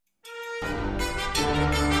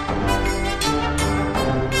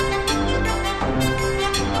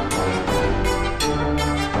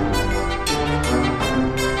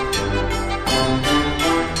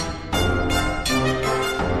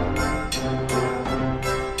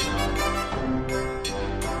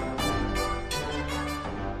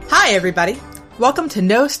Hi, everybody. Welcome to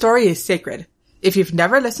No Story is Sacred. If you've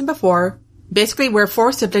never listened before, basically we're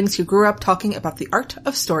four siblings who grew up talking about the art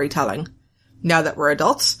of storytelling. Now that we're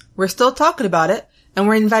adults, we're still talking about it, and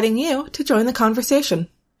we're inviting you to join the conversation.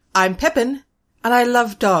 I'm Pippin, and I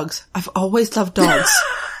love dogs. I've always loved dogs.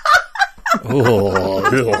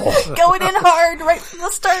 Going in hard right from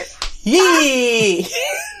the start. Yee!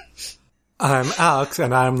 I'm Alex,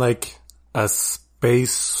 and I'm like a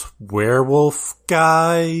space werewolf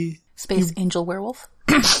guy. Space angel werewolf?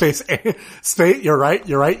 Space, you're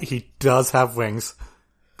right, he does have wings.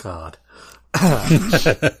 God.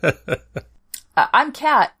 I'm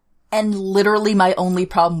Kat, and literally my only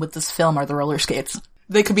problem with this film are the roller skates.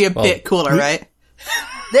 They could be a bit cooler, right?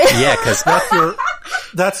 Yeah, because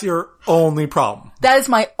That's your only problem. That is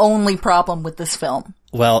my only problem with this film.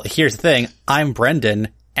 well, here's the thing. I'm Brendan,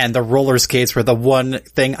 and the roller skates were the one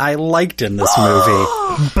thing I liked in this movie.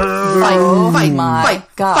 My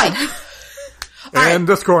God. In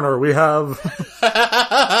this corner, we have...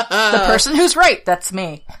 The person who's right, that's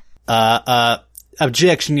me.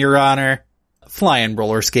 Objection, Your Honor. Flying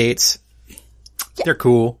roller skates. They're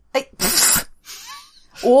cool.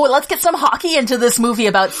 Oh, let's get some hockey into this movie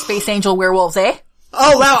about space angel werewolves, eh?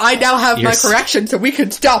 Oh, wow, I now have my correction, so we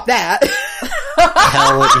can stop that.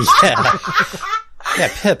 Hell yeah. Yeah,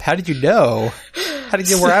 Pip, how did you know? How did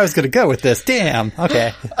you know where I was going to go with this? Damn.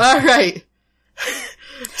 Okay. All right.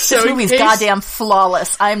 So This movie's goddamn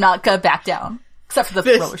flawless. I'm not gonna back down. Except for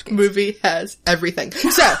the roller This skates. movie has everything. So,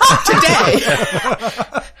 today,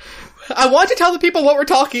 I want to tell the people what we're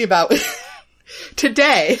talking about.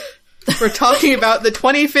 Today, we're talking about the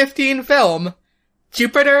 2015 film,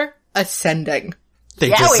 Jupiter Ascending. They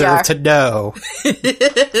Yeah, we are. deserve to know.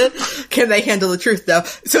 Can they handle the truth, though?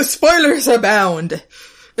 So, spoilers abound.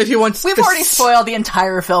 If you want We've already spoiled the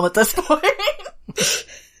entire film at this point.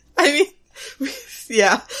 I mean,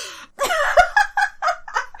 yeah.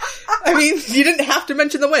 I mean, you didn't have to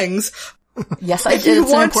mention the wings. Yes, I If did. you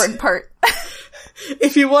It's an want- important part.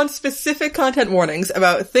 If you want specific content warnings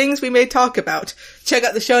about things we may talk about, check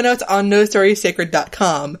out the show notes on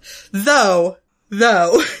nostorysacred.com. Though,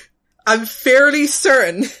 I'm fairly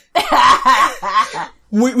certain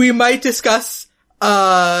we might discuss,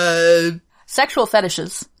 Sexual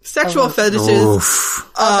fetishes. sexual fetishes.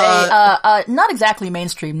 Not exactly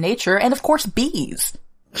mainstream nature, and of course bees.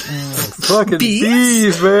 Fucking Bees?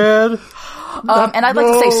 bees, man. And I'd like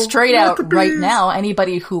to say straight not out the right bees. now,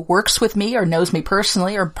 anybody who works with me or knows me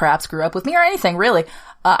personally or perhaps grew up with me or anything really,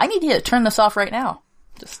 I need you to turn this off right now.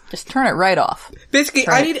 Just turn it right off. Basically,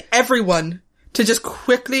 I need everyone to just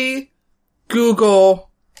quickly Google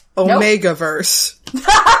Omegaverse.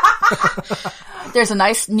 There's a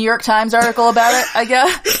nice New York Times article about it, I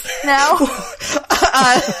guess, now.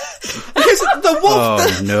 Because the wolf,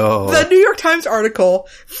 Oh, no. the New York Times article,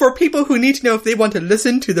 for people who need to know if they want to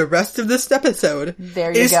listen to the rest of this episode,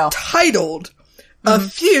 There you is go. titled, A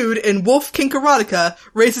Feud in Wolf Kink Erotica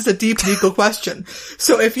Raises a Deep Legal Question.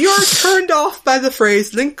 So if you're turned off by the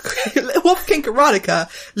phrase Wolf Kink Erotica,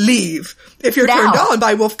 leave. If you're Now. turned on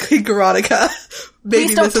by Wolf Kink Erotica, maybe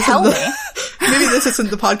Please don't this isn't tell maybe this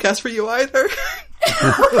isn't the podcast for you either.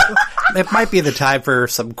 It might be the time for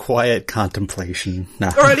some quiet contemplation. No.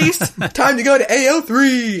 Or at least, time to go to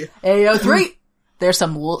AO3. AO3. There's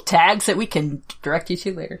some tags that we can direct you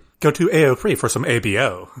to later. Go to AO3 for some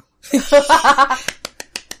ABO.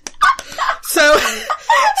 So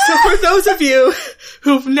for those of you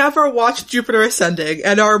who've never watched Jupiter Ascending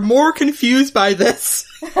and are more confused by this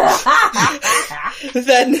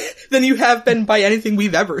than you have been by anything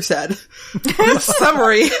we've ever said, this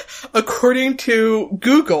summary, according to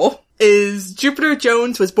Google, is Jupiter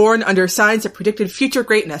Jones was born under signs that predicted future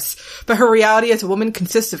greatness, but her reality as a woman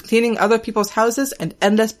consists of cleaning other people's houses and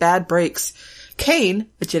endless bad breaks. Cain,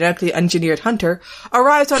 a genetically engineered hunter,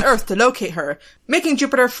 arrives on Earth to locate her, making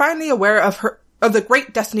Jupiter finally aware of the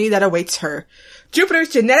great destiny that awaits her. Jupiter's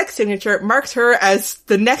genetic signature marks her as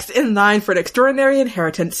the next in line for an extraordinary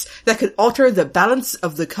inheritance that could alter the balance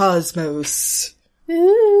of the cosmos.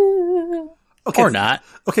 Okay. Or not.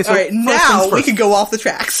 Okay, so Alright, first now things we first. can go off the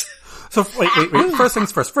tracks. So wait. First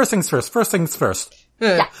things first.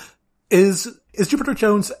 Yeah. Is Jupiter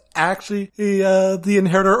Jones actually the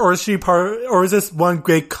inheritor, or is she part, or is this one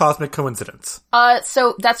great cosmic coincidence?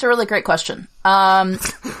 So that's a really great question.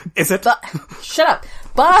 Is it? Shut up.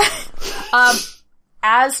 But,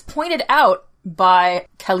 as pointed out by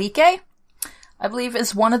Kalike, I believe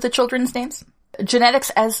is one of the children's names, genetics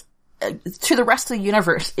as to the rest of the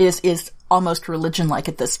universe is almost religion-like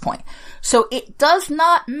at this point. So it does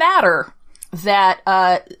not matter that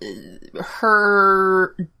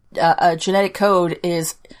her genetic code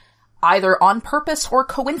is either on purpose or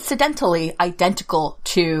coincidentally identical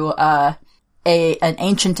to an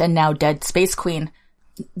ancient and now dead Space Queen.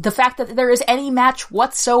 The fact that there is any match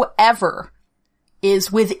whatsoever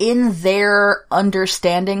is within their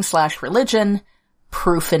understanding / religion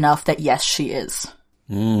proof enough that yes, she is.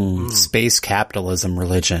 Space capitalism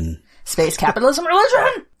religion. Space capitalism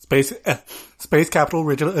religion! Space capital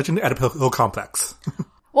religion Oedipal complex.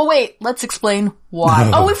 Well, wait, let's explain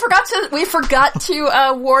why. Oh, we forgot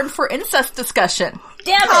to warn for incest discussion.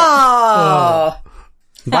 Damn it! Oh,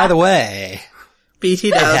 By the way, BT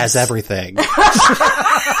it does. has everything.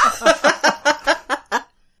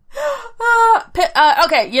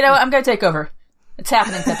 Okay, you know, I'm gonna take over. It's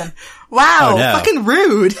happening, Pippin. Wow, Oh, no. fucking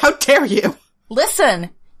rude. How dare you? Listen,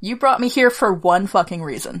 you brought me here for one fucking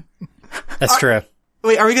reason. That's true.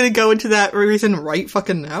 Wait, are we gonna go into that reason right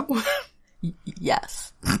fucking now?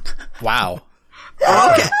 Yes. Wow.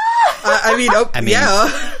 Okay. I mean, yeah,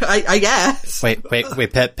 I guess. Wait,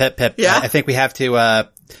 Pip. Yeah? I think we have to,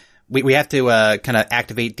 we have to, kind of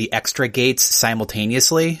activate the extra gates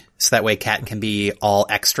simultaneously, so that way Cat can be all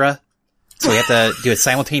extra. So we have to do it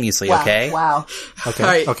simultaneously, Wow. okay? Wow. Okay. All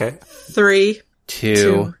right. Okay. 3,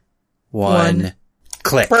 2, 1,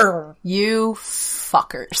 click. brr. You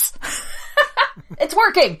fuckers. It's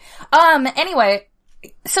working! Anyway,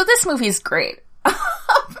 so this movie's great.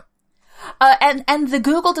 And the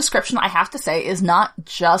Google description, I have to say, is not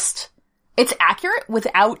just, it's accurate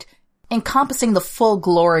without encompassing the full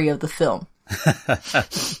glory of the film.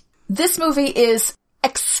 This movie is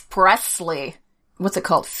expressly, what's it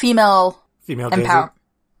called? Female Gazy.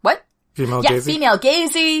 What? Female Yeah, gazy. female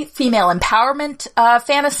gazy, female empowerment,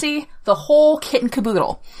 fantasy, the whole kit and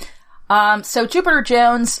caboodle. So Jupiter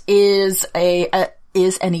Jones is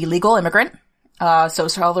is an illegal immigrant. So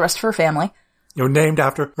is all the rest of her family. You know, named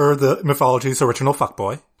after her, the mythology's original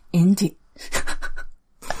fuckboy. Indeed.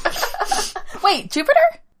 Wait, Jupiter?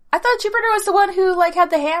 I thought Jupiter was the one who, like, had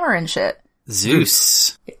the hammer and shit.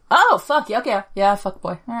 Zeus. Oh, fuck, yeah, okay. Yeah, fuck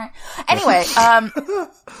boy. Alright. Anyway,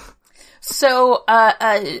 so,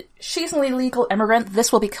 she's an illegal immigrant.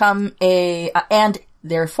 This will become and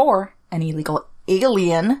therefore, an illegal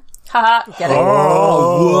alien. Haha, get it?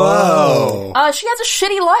 Whoa. She has a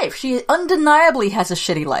shitty life. She undeniably has a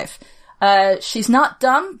shitty life. She's not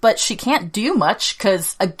dumb, but she can't do much,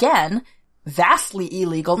 cause, again, vastly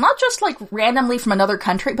illegal. Not just, like, randomly from another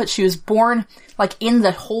country, but she was born, like, in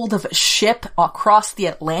the hold of a ship across the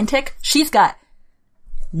Atlantic. She's got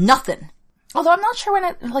nothing. Although I'm not sure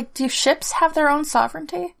when do ships have their own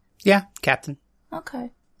sovereignty? Yeah, Captain.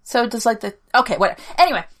 Okay. So does, like, okay, whatever.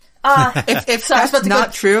 Anyway. If So I was that's about to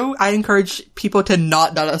not true, I encourage people to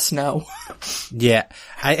not let us know. Yeah.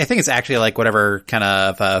 I think it's actually like whatever kind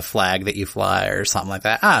of flag that you fly or something like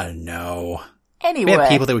that. I don't know. Anyway. We have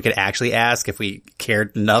people that we could actually ask if we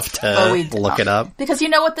cared enough to we look it up. Because you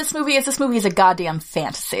know what this movie is? This movie is a goddamn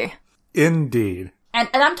fantasy. Indeed. And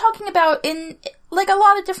I'm talking about in, like, a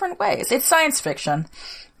lot of different ways. It's science fiction.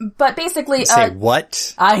 But basically, Say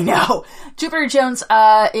what? I know. Jupiter Jones,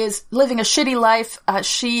 is living a shitty life.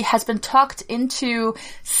 She has been talked into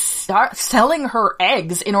selling her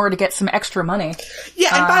eggs in order to get some extra money.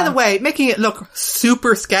 Yeah, and by the way, making it look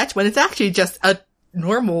super sketch when it's actually just a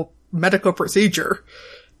normal medical procedure.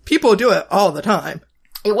 People do it all the time.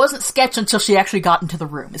 It wasn't sketch until she actually got into the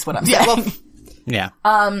room, is what I'm saying. Yeah, well,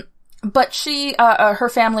 Yeah. But she, her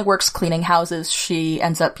family works cleaning houses. She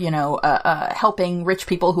ends up, helping rich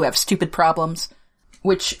people who have stupid problems,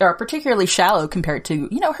 which are particularly shallow compared to,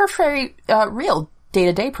 her very, real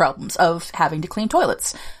day-to-day problems of having to clean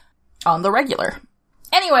toilets on the regular.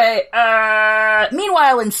 Anyway,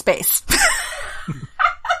 meanwhile in space.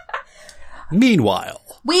 Meanwhile.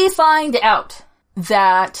 We find out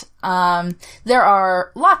that, there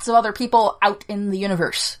are lots of other people out in the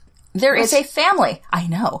universe. There is a family. I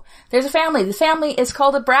know. There's a family. The family is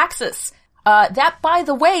called Abraxas. That, by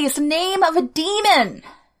the way, is the name of a demon.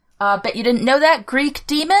 Bet you didn't know that? Greek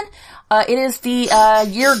demon? It is the,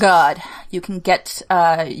 year god. You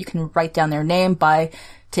can write down their name by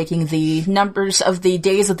taking the numbers of the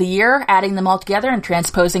days of the year, adding them all together, and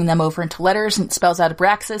transposing them over into letters, and it spells out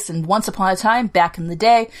Abraxas. And once upon a time, back in the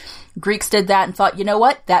day, Greeks did that and thought, you know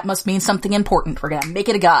what? That must mean something important. We're gonna make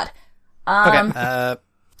it a god. Okay.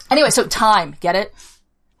 Anyway, so time, get it?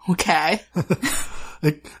 okay.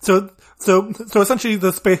 So essentially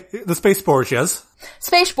the space Borgias.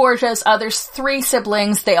 Space Borgias, there's 3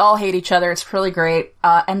 siblings, they all hate each other, it's really great,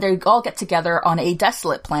 and they all get together on a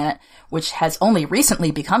desolate planet, which has only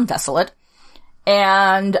recently become desolate,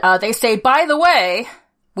 and they say, by the way,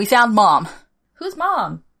 we found Mom. Who's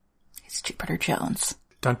Mom? It's Jupiter Jones.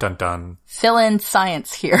 Dun dun dun. Fill in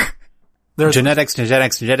science here. Genetics,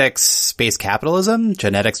 space capitalism,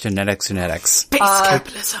 genetics. Space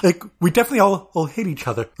capitalism. Like, we definitely all hate each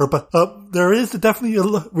other, but there is definitely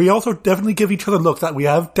we also definitely give each other looks that we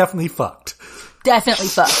have definitely fucked. Definitely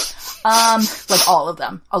fucked. Like all of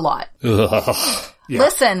them. A lot. Yeah.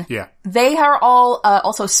 Listen. Yeah. They are all,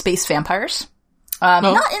 also space vampires.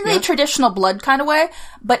 Not in the traditional blood kind of way,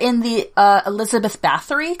 but in the, Elizabeth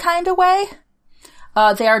Bathory kind of way.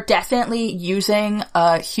 They are definitely using,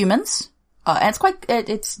 humans. And it's quite,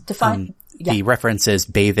 it's defined. The reference is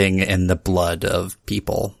bathing in the blood of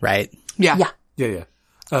people, right? Yeah. Yeah.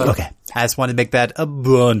 Okay. I just want to make that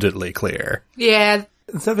abundantly clear. Yeah.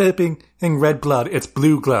 Instead of it being in red blood, it's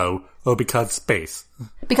blue glow, because space.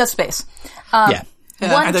 Because space. Yeah.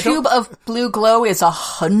 One tube of blue glow is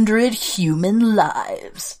 100 human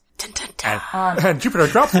lives. And Jupiter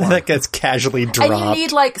drops one. That gets casually dropped. And you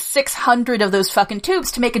need like 600 of those fucking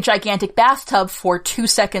tubes to make a gigantic bathtub for 2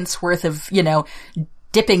 seconds worth of,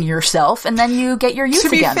 dipping yourself, and then you get your youth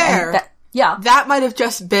again. To be fair, that might have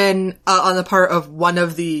just been on the part of one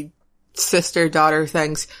of the sister-daughter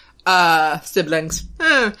things, siblings.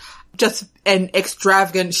 Just an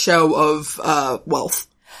extravagant show of wealth.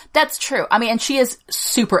 That's true. I mean, and she is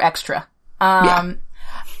super extra.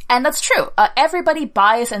 And that's true. Everybody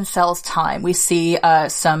buys and sells time. We see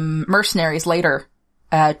some mercenaries later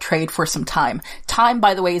trade for some time. Time,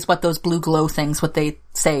 by the way, is what those blue glow things, what they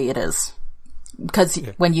say it is. Because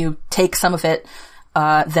when you take some of it,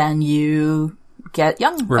 then you get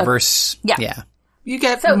young. Reverse. Yeah. You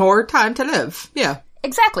get more time to live. Yeah.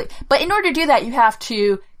 Exactly. But in order to do that, you have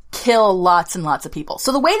to kill lots and lots of people.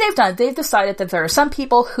 So the way they've decided that there are some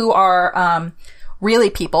people who are really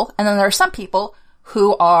people, and then there are some people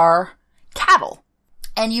who are cattle.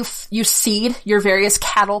 And you seed your various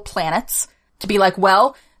cattle planets to be like,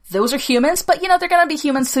 well, those are humans, but they're gonna be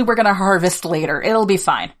humans who we're gonna harvest later. It'll be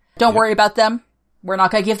fine. Don't worry about them. We're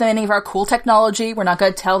not gonna give them any of our cool technology. We're not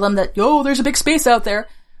gonna tell them that, there's a big space out there.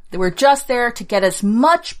 We're just there to get as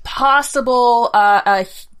much possible,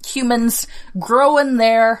 humans growing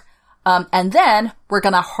there. And then we're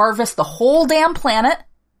gonna harvest the whole damn planet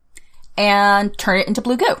and turn it into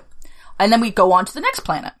blue goo. And then we go on to the next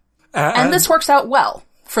planet. And this works out well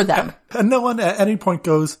for them. And no one at any point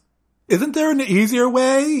goes, isn't there an easier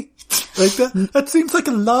way? Like that seems like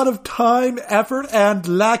a lot of time, effort, and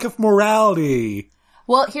lack of morality.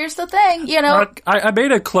 Well, here's the thing, I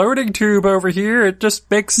made a cloning tube over here. It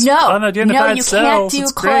just makes unidentified cells. No, you can't do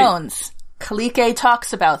it's clones. Great. Kalike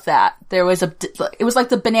talks about that. It was like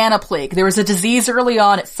the banana plague. There was a disease early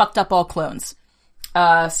on. It fucked up all clones.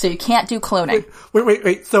 So you can't do cloning.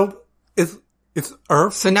 Wait. So it's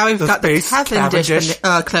Earth? So now we've got the Cavendish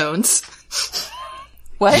clones.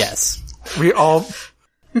 What? Yes. We all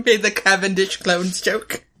made the Cavendish clones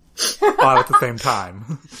joke. all at the same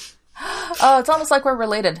time. Oh, it's almost like we're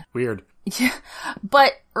related. Weird. Yeah.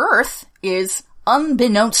 But Earth is,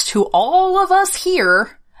 unbeknownst to all of us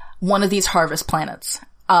here, one of these harvest planets.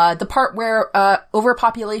 The part where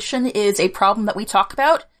overpopulation is a problem that we talk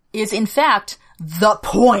about is, in fact, the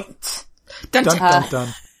point. Dun, dun,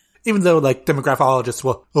 dun. Even though, demographologists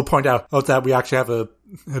will point out that we actually have a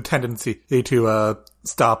tendency to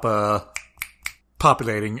stop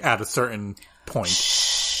populating at a certain point.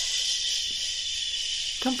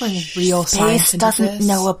 Don't bring real science Space into doesn't this.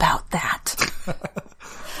 know about that.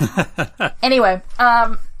 Anyway,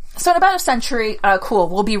 so in about a century, cool,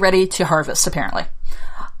 we'll be ready to harvest, apparently.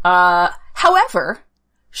 However,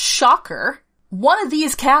 shocker, one of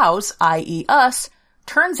these cows, i.e. us,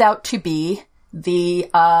 turns out to be the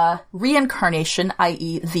reincarnation,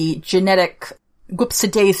 i.e. the genetic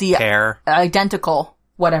whoopsie-daisy pair, identical,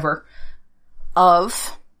 whatever,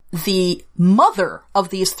 of the mother of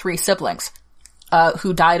these three siblings,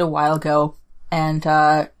 who died a while ago, and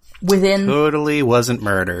totally wasn't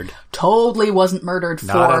murdered. Totally wasn't murdered.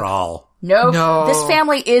 Not at all. No. This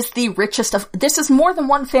family is the richest of... This is more than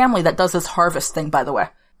one family that does this harvest thing, by the way.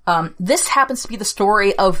 This happens to be the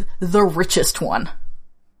story of the richest one.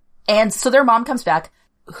 And so their mom comes back,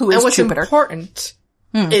 who is Jupiter. What's important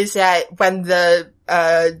is that when the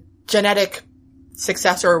genetic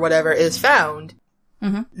successor or whatever is found,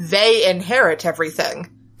 they inherit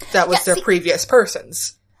everything that was their previous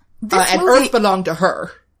person's. And Earth belonged to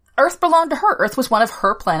her. Earth belonged to her. Earth was one of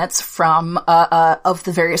her planets from, of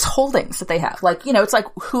the various holdings that they have. It's like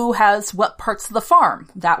who has what parts of the farm.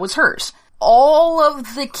 That was hers. All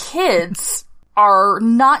of the kids are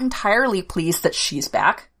not entirely pleased that she's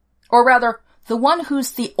back. Or rather, the one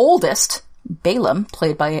who's the oldest, Balaam,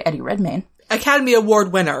 played by Eddie Redmayne. Academy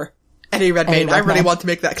Award winner, Eddie Redmayne. I really want to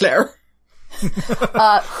make that clear.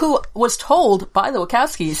 Who was told by the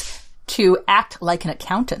Wachowskis to act like an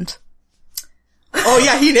accountant. Oh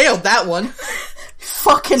yeah, he nailed that one.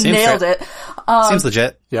 Fucking nailed it. Seems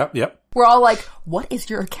legit. Yep. We're all like, what is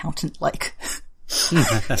your accountant like?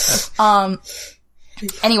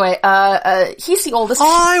 Anyway, he's the oldest.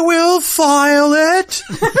 I will file it.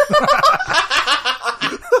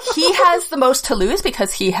 He has the most to lose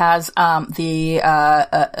because he has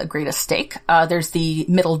the greatest stake. There's the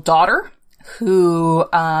middle daughter who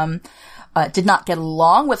did not get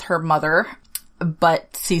along with her mother,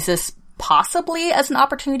 but sees this possibly as an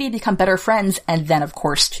opportunity to become better friends, and then of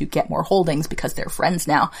course to get more holdings because they're friends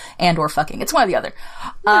now, and or fucking. It's one or the other.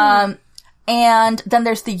 And then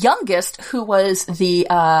there's the youngest, who was the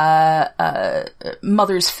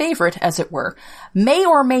mother's favorite, as it were. May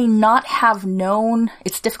or may not have known,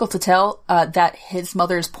 it's difficult to tell, that his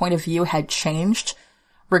mother's point of view had changed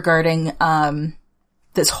regarding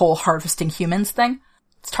this whole harvesting humans thing.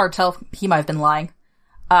 It's hard to tell. He might have been lying.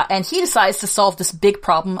 And he decides to solve this big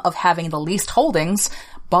problem of having the least holdings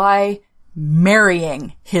by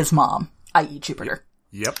marrying his mom, i.e. Jupiter.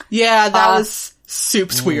 Yep. Yeah, that was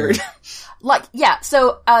soups weird. Like, yeah,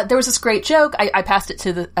 so, there was this great joke. I passed it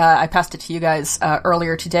to you guys,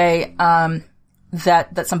 earlier today,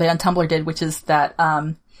 that somebody on Tumblr did, which is that,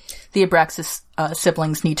 the Abraxas,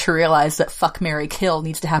 siblings need to realize that fuck, marry, kill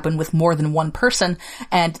needs to happen with more than one person,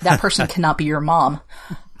 and that person cannot be your mom.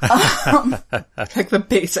 Like the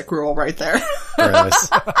basic rule right there. Gross.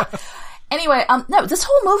 Anyway, no, this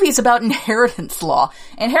whole movie is about inheritance law.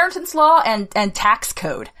 Inheritance law and tax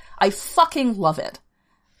code. I fucking love it.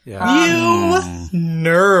 Yeah. You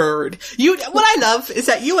nerd. What I love is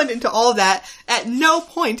that you went into all that. At no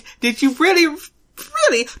point did you really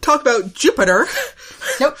talk about Jupiter.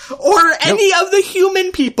 Nope. Or any of the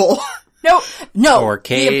human people. No. Or The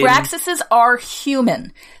Cade. Abraxases are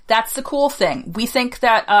human. That's the cool thing. We think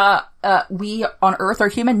that, we on Earth are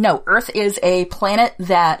human. No, Earth is a planet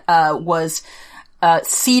that, was,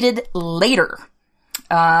 seeded later.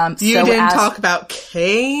 You didn't talk about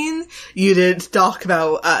Kane. You didn't talk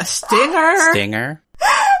about, Stinger.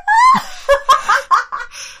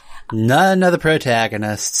 None of the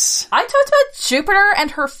protagonists. I talked about Jupiter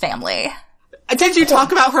and her family. Did you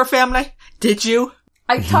talk about her family? Did you?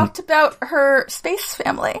 I talked about her space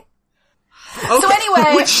family. Okay. So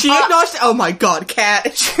anyway, Would she acknowledge? Oh my god,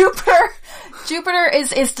 Cat. Jupiter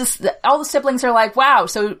is just, all the siblings are like, wow,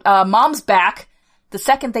 so, mom's back. The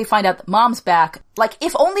second they find out that mom's back, like,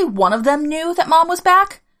 if only one of them knew that mom was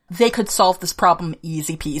back, they could solve this problem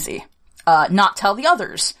easy peasy. Not tell the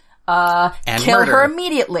others. And Kill murder her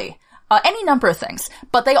immediately. Any number of things.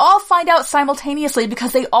 But they all find out simultaneously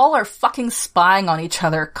because they all are fucking spying on each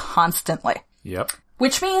other constantly. Yep.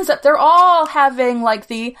 Which means that they're all having, like,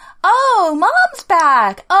 oh, mom's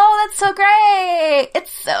back! Oh, that's so great!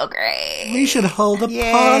 It's so great! We should hold a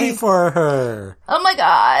party for her. Oh my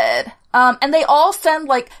god. And they all send,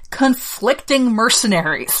 like, conflicting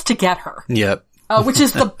mercenaries to get her. Yep. Which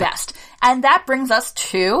is the best. And that brings us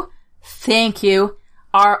to, thank you,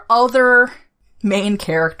 our other main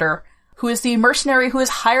character, who is the mercenary who is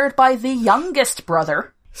hired by the youngest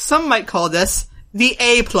brother. Some might call this the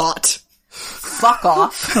A-plot. Fuck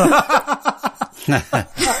off. The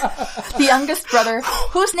youngest brother,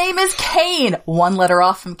 whose name is Kane, one letter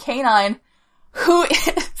off from Canine, who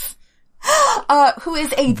is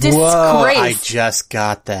a disgrace. Whoa, I just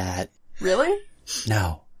got that. Really?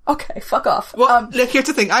 No. Okay, fuck off. Well, look, here's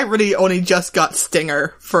the thing. I really only just got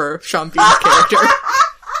Stinger for Sean Bean's character.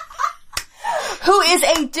 Who is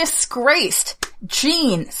a disgraced,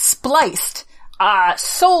 gene-spliced,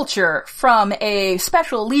 soldier from a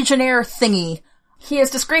special legionnaire thingy. He is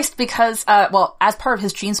disgraced because, as part of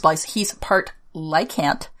his gene splice, he's part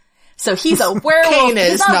Lycant. So he's a werewolf. Kane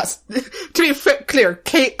is not, to be clear,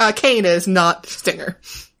 Kane is not Stinger.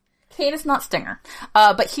 Kane is not Stinger.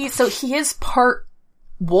 But he is part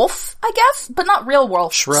wolf, I guess, but not real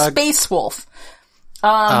wolf. Shrug. Space wolf.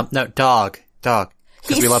 No, dog.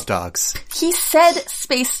 Because we love dogs. He said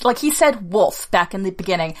he said wolf back in the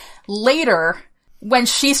beginning. Later, when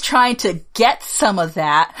she's trying to get some of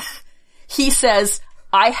that, he says,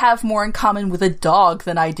 I have more in common with a dog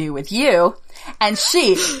than I do with you. And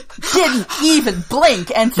she didn't even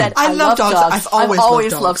blink and said, I love dogs. I've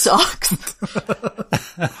always loved dogs.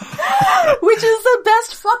 Which is the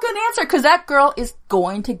best fucking answer, because that girl is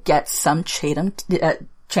going to get some Channing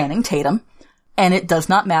Tatum. And it does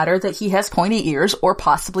not matter that he has pointy ears or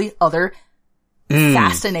possibly other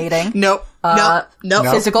fascinating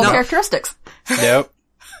physical characteristics. Nope.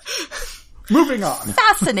 Moving on.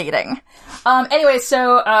 Fascinating. Anyway,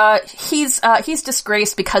 so he's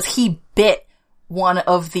disgraced because he bit one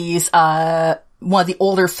of the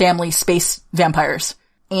older family space vampires,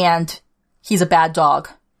 and he's a bad dog.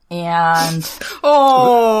 And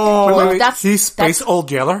he's Space Old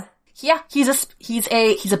Jailer? yeah,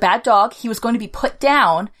 he's a bad dog. He was going to be put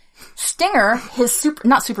down. Stinger, his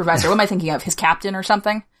not supervisor, what am I thinking of? His captain or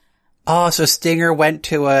something? Oh, so Stinger went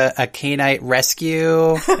to a canine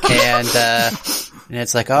rescue and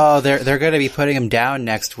it's like, oh, they're going to be putting him down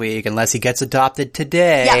next week unless he gets adopted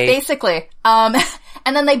today. Yeah, basically.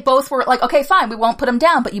 And then they both were like, okay, fine, we won't put him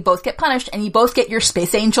down, but you both get punished and you both get your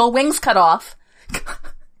Space Angel wings cut off.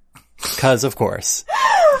 'Cause of course.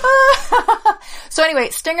 So anyway,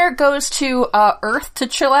 Stinger goes to Earth to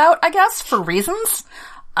chill out, I guess, for reasons.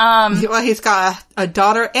 Well, he's got a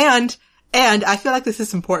daughter and I feel like this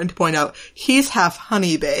is important to point out, he's half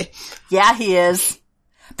honeybee. Yeah, he is.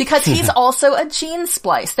 Because he's also a gene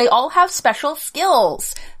splice. They all have special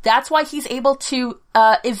skills. That's why he's able to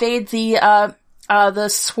evade the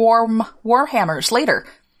swarm warhammers later.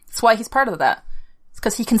 That's why he's part of that. It's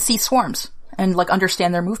because he can see swarms and like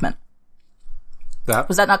understand their movement.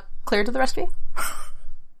 Was that not clear to the rest of you?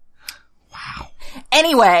 Wow.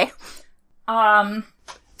 Anyway,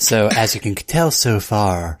 So, as you can tell so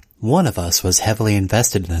far, one of us was heavily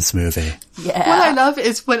invested in this movie. Yeah. What I love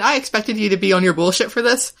is when I expected you to be on your bullshit for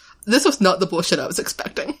this was not the bullshit I was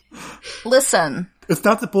expecting. Listen. It's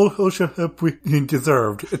not the bullshit we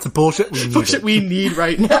deserved. It's the bullshit we needed. Bullshit we need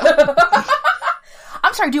right now.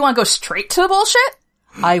 I'm sorry, do you want to go straight to the bullshit?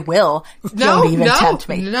 I will. Don't even tempt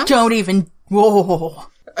me. No. Don't even. Whoa.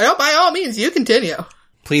 Oh, by all means, you continue.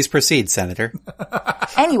 Please proceed, Senator.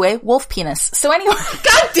 Anyway, wolf penis. So anyway.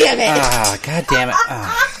 God damn it! God damn it.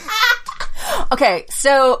 Okay,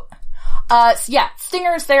 so, yeah,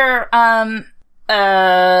 Stinger's there,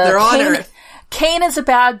 They're on Earth. Kane is a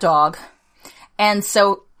bad dog. And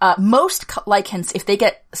so, most Lycans, if they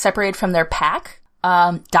get separated from their pack,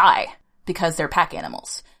 die because they're pack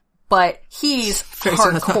animals. But he's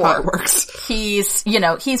hardcore. That's not how it works. He's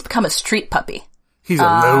become a street puppy. He's a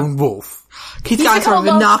lone wolf. He's got sort of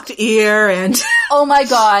a knocked ear and... Oh my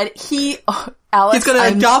god, Alex... He's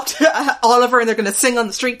gonna adopt Oliver and they're gonna sing on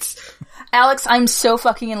the streets. Alex, I'm so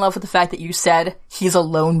fucking in love with the fact that you said he's a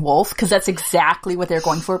lone wolf, because that's exactly what they're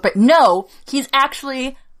going for. But no, he's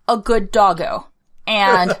actually a good doggo.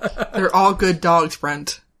 And... They're all good dogs,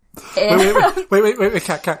 Brent. Wait,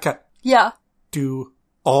 cat. Yeah. Do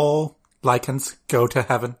all Lycans go to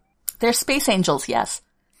heaven? They're space angels, yes.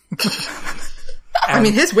 I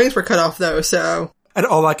mean, his wings were cut off, though, so... And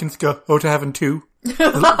all Lycans go to heaven too?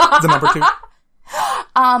 The number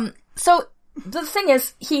 2? So, the thing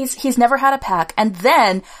is, he's never had a pack, and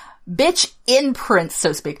then, bitch imprints, so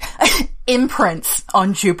to speak, imprints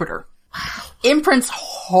on Jupiter. Wow. Imprints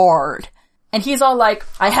hard. And he's all like,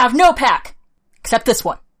 I have no pack! Except this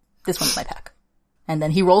one. This one's my pack. And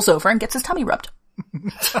then he rolls over and gets his tummy rubbed.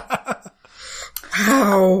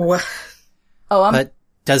 Ow. But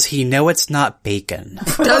does he know it's not bacon?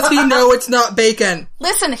 Does he know it's not bacon?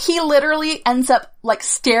 Listen, he literally ends up, like,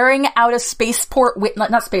 staring out a a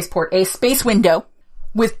space window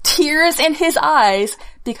with tears in his eyes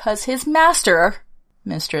because his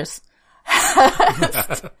mistress,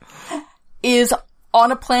 is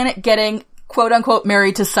on a planet getting, quote-unquote,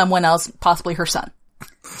 married to someone else, possibly her son.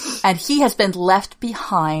 And he has been left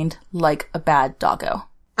behind like a bad doggo.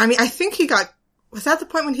 I mean, I think was that the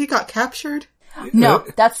point when he got captured? No,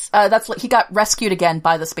 that's he got rescued again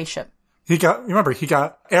by the spaceship. He got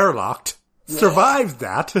airlocked, survived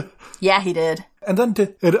that. Yeah, he did. And then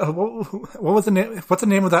what was the name? What's the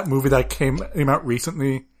name of that movie that came out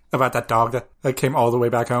recently about that dog that came all the way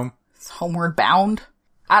back home? It's Homeward Bound.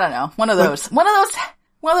 I don't know. One of those Homeward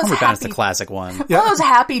happy, Bound is the classic one. One of those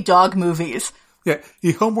happy dog movies. Yeah,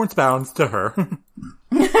 he homeward bounds to her.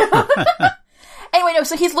 Anyway, no,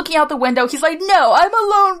 so he's looking out the window. He's like, no, I'm a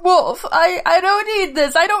lone wolf. I don't need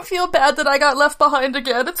this. I don't feel bad that I got left behind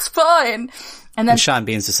again. It's fine. And then Sean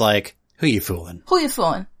Bean's just like, who you fooling? Who you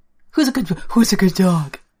fooling? Who's a good dog? Who's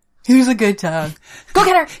a good dog? Go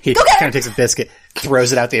get her! He Go get her! kind of takes a biscuit,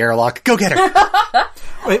 throws it out the airlock. Go get her!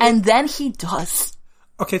 And then he does.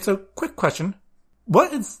 Okay, so quick question.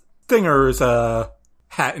 What is Stinger's,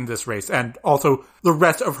 hat in this race? And also the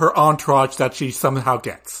rest of her entourage that she somehow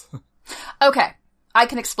gets? Okay. I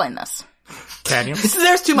can explain this. Can you?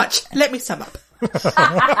 There's too much. Let me sum up.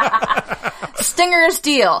 Stinger's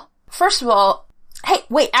deal. First of all, hey,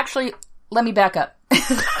 wait, actually, let me back up.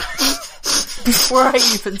 Before I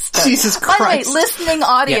even start. Jesus Christ. By the way, listening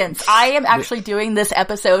audience, I am actually doing this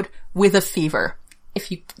episode with a fever.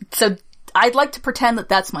 So I'd like to pretend that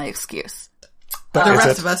that's my excuse. But the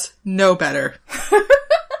rest of us know better.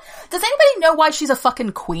 Does anybody know why she's a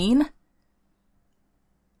fucking queen?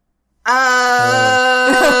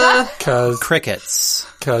 Cause crickets.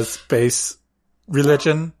 Cause space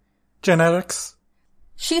religion. genetics?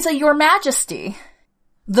 She's a Your Majesty.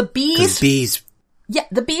 The bees... bees... Yeah,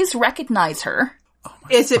 the bees recognize her. Oh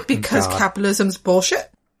Is it because capitalism's bullshit?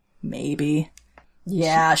 Maybe.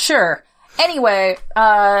 Yeah, sure. Anyway,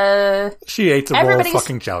 She ate the roll of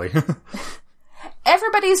fucking jelly.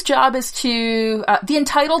 everybody's job is to... the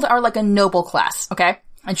entitled are like a noble class, okay?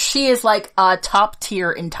 And she is like a top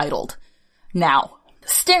tier entitled. Now,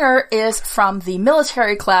 Stinger is from the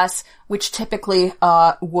military class, which typically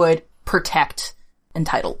would protect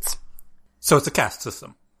entitles. So it's a caste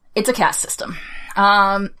system. It's a caste system.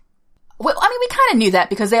 Well, I mean, we kind of knew that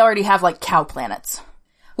because they already have, like, cow planets.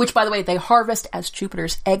 Which, by the way, they harvest as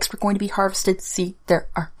Jupiter's eggs were going to be harvested. See, there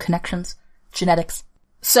are connections. Genetics.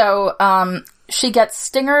 So, she gets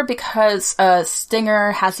Stinger because,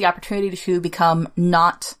 Stinger has the opportunity to become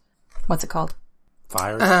not... What's it called?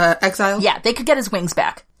 Fired. Exile? Yeah, they could get his wings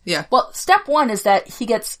back. Yeah. Well, step one is that he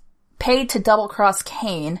gets paid to double-cross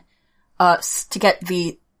Cain, to get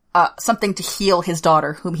the... something to heal his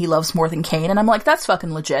daughter, whom he loves more than Cain. And I'm like, that's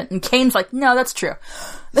fucking legit. And Cain's like, no, that's true.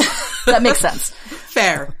 That makes sense.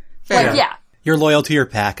 Fair. Like, yeah. You're loyal to your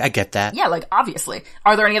pack. I get that. Yeah, like, obviously.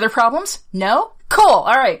 Are there any other problems? No? Cool.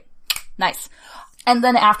 Alright. Nice. And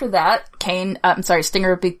then after that,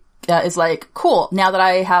 Stinger is like, cool, now that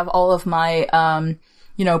I have all of my,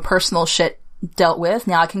 personal shit dealt with,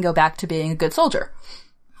 now I can go back to being a good soldier.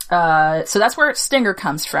 So that's where Stinger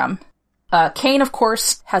comes from. Cain, of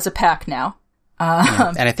course, has a pack now.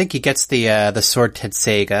 And I think he gets the sword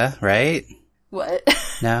Tenseiga, right? What?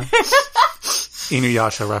 No?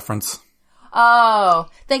 Inuyasha reference. Oh,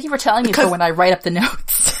 thank you for telling me for when I write up the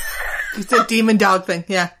notes. It's a demon dog thing.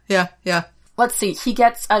 Yeah. Let's see. She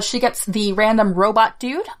gets the random robot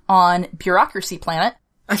dude on Bureaucracy Planet.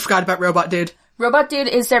 I forgot about Robot Dude. Robot Dude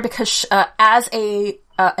is there because, as a,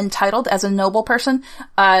 entitled, as a noble person,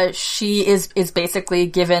 she is basically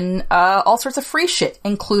given, all sorts of free shit,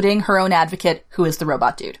 including her own advocate, who is the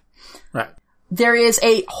Robot Dude. Right. There is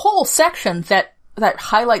a whole section that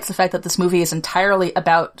highlights the fact that this movie is entirely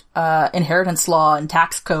about, inheritance law and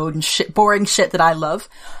tax code and shit, boring shit that I love.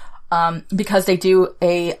 Because they do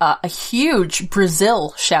a huge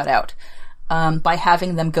Brazil shout out, by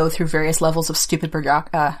having them go through various levels of stupid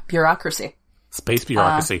bureaucracy. Space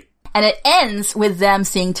bureaucracy. And it ends with them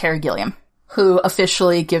seeing Terry Gilliam, who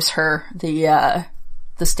officially gives her the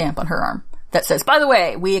stamp on her arm that says, by the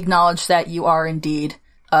way, we acknowledge that you are indeed,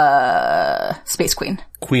 Space Queen.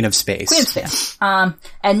 Queen of Space. Queen of Space. Yeah.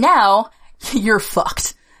 And now, you're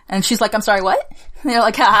fucked. And she's like, I'm sorry, what? And they're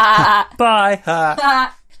like, ha.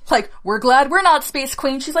 Bye. Like, we're glad we're not Space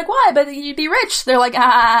Queen. She's like, why? But you'd be rich. They're like,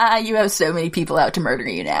 you have so many people out to murder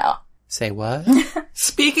you now. Say what?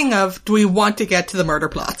 Speaking of, do we want to get to the murder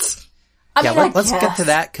plots? Let's get to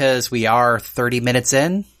that because we are 30 minutes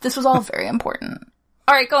in. This was all very important.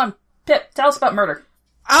 All right, go on. Pip, tell us about murder.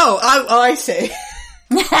 Oh, I see.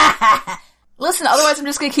 Listen, otherwise I'm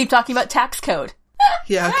just going to keep talking about tax code.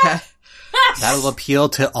 Yeah, okay. That'll appeal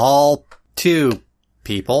to all two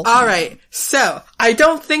people. All right. So, I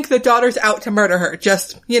don't think the daughter's out to murder her.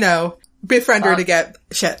 Just, befriend her to get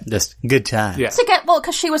shit. Just good time. Yeah.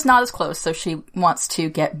 Because she was not as close, so she wants to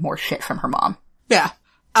get more shit from her mom. Yeah.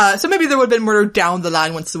 So maybe there would have been murder down the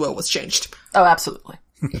line once the will was changed. Oh, absolutely.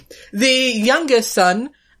 The youngest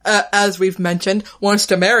son, as we've mentioned, wants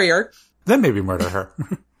to marry her. Then maybe murder her.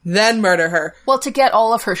 Then murder her. Well, to get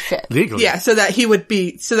all of her shit. Legally. Yeah, so that he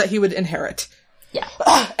would inherit. Yeah.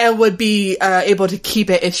 And would be, able to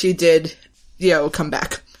keep it if she did, come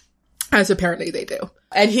back. As apparently they do.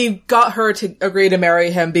 And he got her to agree to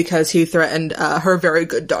marry him because he threatened, her very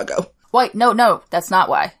good doggo. Wait, no, that's not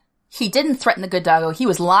why. He didn't threaten the good doggo. He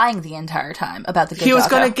was lying the entire time about the good doggo. He was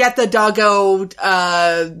gonna get the doggo,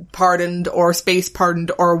 pardoned or space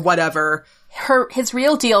pardoned or whatever. His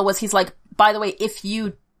real deal was he's like, by the way, if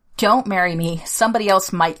you don't marry me, somebody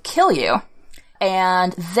else might kill you.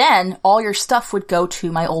 And then all your stuff would go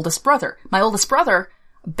to my oldest brother. My oldest brother,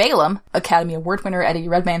 Balaam, Academy Award winner Eddie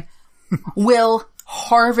Redmayne, will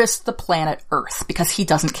harvest the planet Earth because he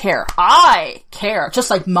doesn't care. I care, just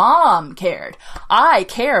like Mom cared. I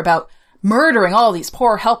care about murdering all these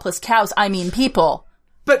poor helpless cows, people.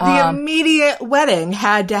 But the immediate wedding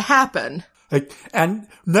had to happen. And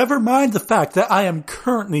never mind the fact that I am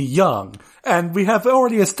currently young, and we have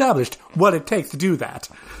already established what it takes to do that.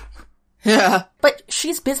 Yeah. But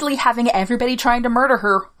she's busily having everybody trying to murder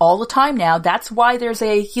her all the time now. That's why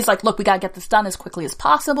he's like, look, we gotta get this done as quickly as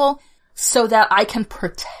possible so that I can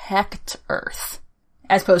protect Earth.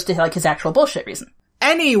 As opposed to, his actual bullshit reason.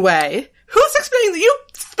 Anyway, who's explaining that you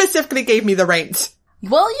specifically gave me the reins?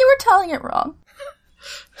 Well, you were telling it wrong.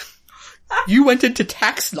 You went into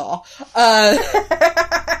tax law.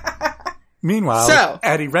 Meanwhile,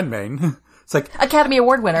 Eddie Redmayne, it's like Academy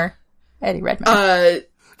Award winner Eddie Redmayne.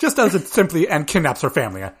 Just does it simply and kidnaps her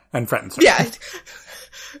family and threatens her. Yeah.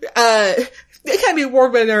 The Academy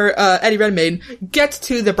Award winner Eddie Redmayne gets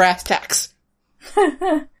to the brass tacks.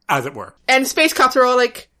 As it were. And space cops are all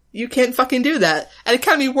like, you can't fucking do that. And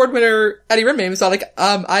Academy Award winner Eddie Redmayne was all like,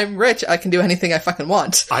 I'm rich, I can do anything I fucking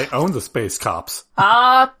want. I own the space cops.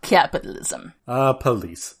 Capitalism.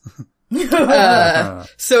 Police.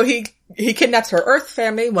 So he kidnaps her Earth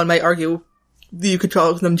family. One might argue you could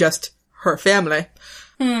call them just her family.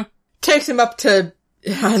 Takes him up to,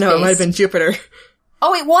 I don't know, it might have been Jupiter.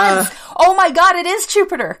 Oh, it was! Oh my god, it is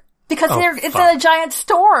Jupiter! Because it's in a giant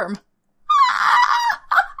storm!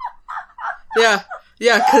 Yeah,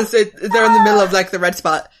 because they're in the middle of, like, the red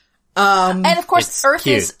spot. And of course, Earth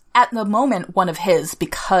cute. is, at the moment, one of his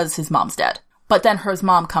because his mom's dead. But then his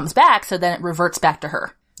mom comes back, so then it reverts back to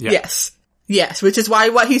her. Yeah. Yes, which is why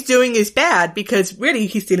what he's doing is bad, because really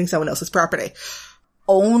he's stealing someone else's property.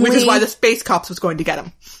 Which is why the space cops was going to get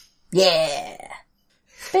him. Yeah.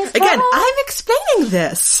 Again, I'm explaining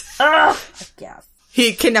this. Yeah.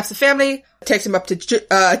 He kidnaps the family, takes him up to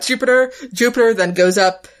Jupiter. Jupiter then goes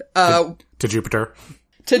up to Jupiter.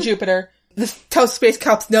 To Jupiter. Tells space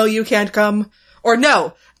cops, no, you can't come. Or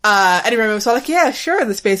no. Eddie Redmayne was all like, yeah, sure,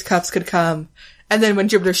 the space cops could come. And then when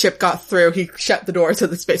Jupiter's ship got through, he shut the door so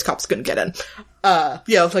the space cops couldn't get in.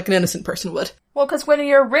 Like an innocent person would. Well, because when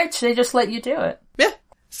you're rich, they just let you do it. Yeah.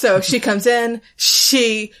 So she comes in,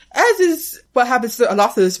 as is what happens a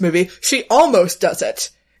lot through this movie, she almost does it.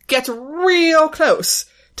 Gets real close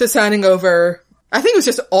to signing over, I think it was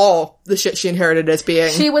just all the shit she inherited as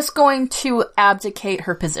being. She was going to abdicate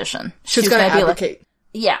her position. She was going to abdicate.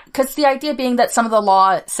 Yeah, because the idea being that some of the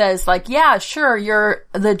law says, like, yeah, sure, you're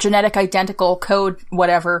the genetic identical code,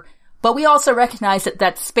 whatever, but we also recognize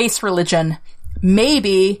that space religion,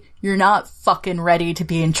 maybe you're not fucking ready to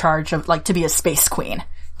be in charge of, like, to be a space queen.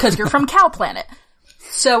 Because you're from Cow Planet.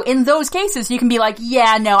 So in those cases, you can be like,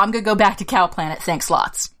 yeah, no, I'm gonna go back to Cow Planet, thanks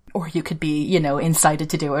lots. Or you could be, incited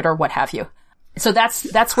to do it, or what have you. So that's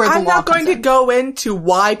where the law I'm not going comes in. to go into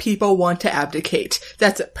why people want to abdicate.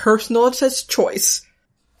 That's a personal choice.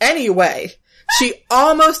 Anyway, she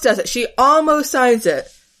almost does it. She almost signs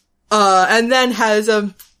it. And then has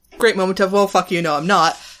a great moment of, well, fuck you, no, I'm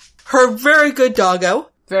not. Her very good doggo.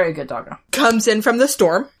 Very good doggo. Comes in from the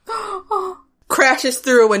storm. Crashes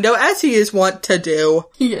through a window, as he is wont to do.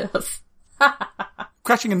 Yes.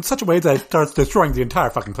 Crashing in such a way that it starts destroying the entire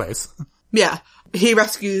fucking place. Yeah. He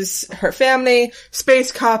rescues her family.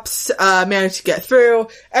 Space cops manage to get through.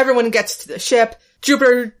 Everyone gets to the ship.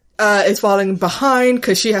 Jupiter is falling behind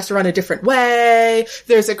because she has to run a different way.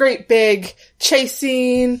 There's a great big chase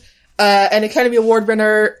scene. An Academy Award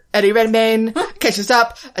winner, Eddie Redmayne, catches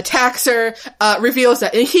up, attacks her, reveals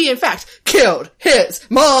that he, in fact, killed his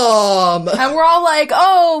mom! And we're all like,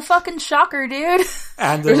 oh, fucking shocker, dude.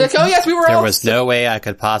 And We're like, oh yes, we were There all... was no way I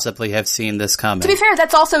could possibly have seen this coming. To be fair,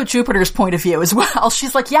 that's also Jupiter's point of view as well.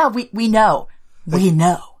 She's like, yeah, we know. We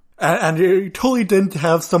know. And you totally didn't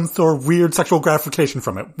have some sort of weird sexual gratification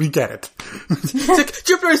from it. We get it. It's like,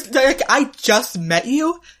 Jupiter's like, I just met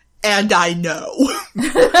you, and I know.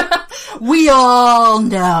 We all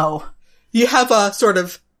know. You have a sort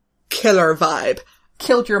of killer vibe.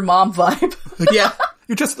 Killed your mom vibe. Yeah.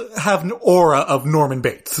 You just have an aura of Norman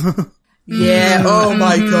Bates. Yeah, oh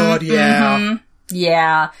my god, yeah.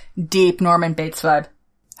 Yeah. Deep Norman Bates vibe.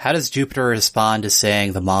 How does Jupiter respond to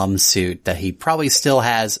saying the mom suit that he probably still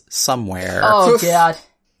has somewhere? Oh, God.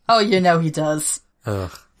 Oh, he does.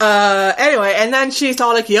 Anyway, and then she's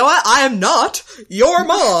all like, you know what? I am not your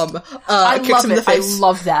mom. I kicks love him in the it. face. I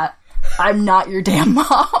love that. I'm not your damn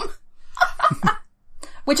mom.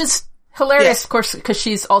 Which is hilarious, Yes. of course, because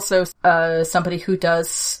she's also somebody who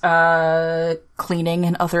does cleaning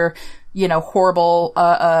and other, horrible,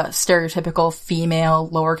 stereotypical female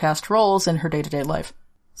lower caste roles in her day-to-day life.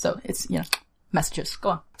 So it's, messages. Go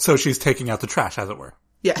on. So she's taking out the trash, as it were.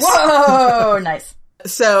 Yes. Oh, nice.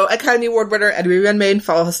 So, Academy Award winner Eddie Redmayne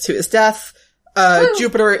falls to his death.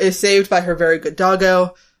 Jupiter is saved by her very good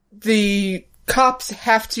doggo. The cops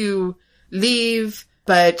have to leave,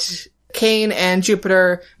 but Kane and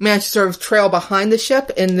Jupiter manage to sort of trail behind the ship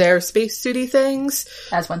in their spacesuity things.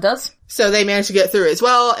 As one does. So they manage to get through as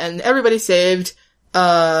well, and everybody's saved.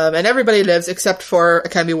 And everybody lives except for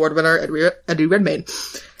Academy Award winner Eddie Redmayne.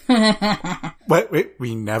 Wait,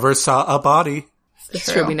 we never saw a body. It's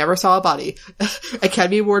true, we never saw a body.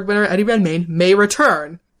 Academy Award winner Eddie Redmayne may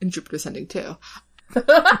return in Jupiter's Ending 2.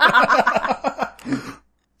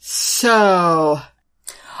 So...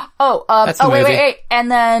 Wait.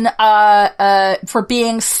 And then, for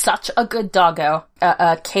being such a good doggo,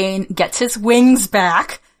 Kane gets his wings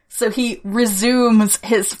back, so he resumes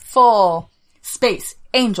his full space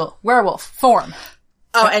angel werewolf form.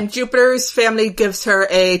 Oh, and Jupiter's family gives her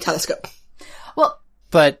a telescope.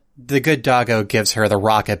 But the good doggo gives her the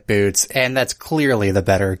rocket boots, and that's clearly the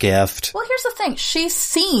better gift. Well, here's the thing. She's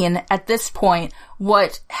seen, at this point,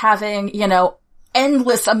 what having,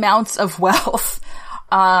 endless amounts of wealth,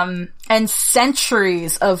 and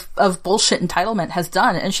centuries of bullshit entitlement has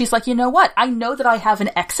done. And she's like, you know what? I know that I have an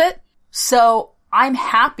exit, so I'm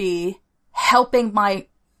happy helping my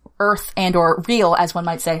Earth and or real, as one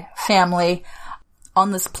might say, family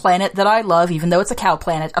on this planet that I love, even though it's a cow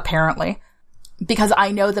planet, apparently. Because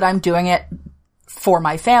I know that I'm doing it for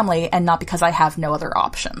my family and not because I have no other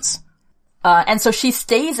options. And so she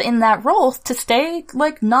stays in that role to stay,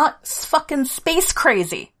 not fucking space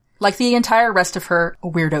crazy. Like the entire rest of her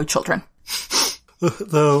weirdo children.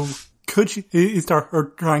 Though, could she start her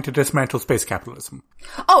trying to dismantle space capitalism?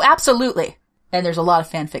 Oh, absolutely. And there's a lot of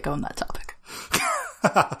fanfic on that topic.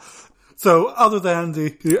 So, other than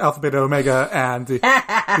the Alpha, Beta, Omega, and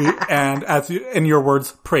and as in your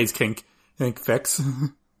words, praise kink fix.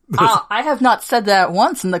 I have not said that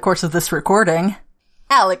once in the course of this recording.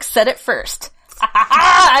 Alex said it first.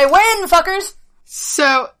 I win, fuckers!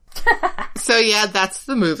 So yeah, that's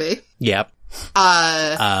the movie. Yep.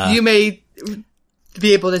 You may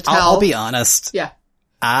be able to tell. I'll be honest. Yeah.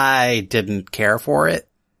 I didn't care for it.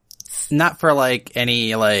 Not for,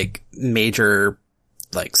 any, major,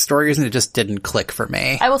 story reason. It just didn't click for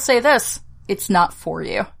me. I will say this. It's not for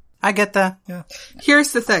you. I get that. Yeah.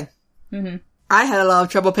 Here's the thing. Mm-hmm. I had a lot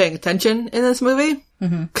of trouble paying attention in this movie.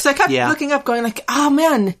 Because I kept looking up going oh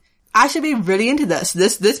man, I should be really into this.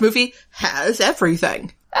 This movie has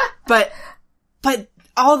everything. but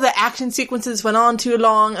all the action sequences went on too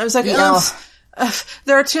long. I was like,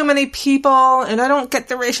 there are too many people and I don't get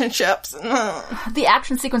the relationships. The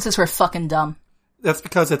action sequences were fucking dumb. That's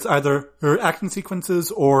because it's either her action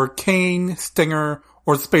sequences or Kane, Stinger,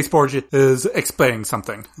 or Spaceborg is explaining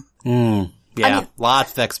something. Yeah,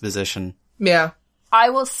 lots of exposition. Yeah. I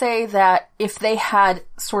will say that if they had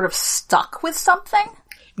sort of stuck with something,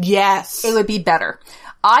 yes, it would be better.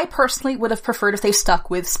 I personally would have preferred if they stuck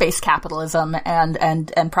with space capitalism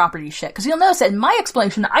and property shit. Because you'll notice that in my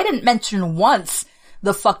explanation, I didn't mention once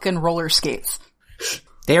the fucking roller skates.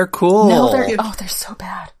 They're cool. No, they're so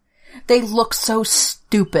bad. They look so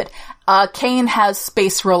stupid. Kane has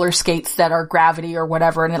space roller skates that are gravity or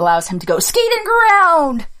whatever, and it allows him to go skating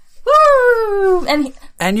around. Woo!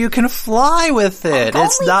 And you can fly with it.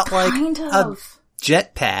 It's not like a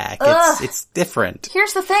jetpack. It's different.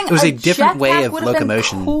 Here's the thing. It was a different way of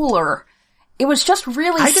locomotion. Been cooler. It was just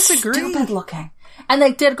really I disagree. Stupid looking. And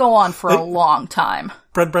they did go on for a long time.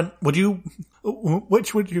 Brent,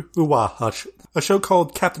 which would you watch? A show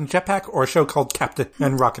called Captain Jetpack or a show called Captain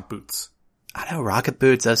and Rocket Boots? I know Rocket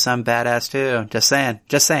Boots does sound badass too. Just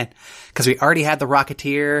saying. Cause we already had the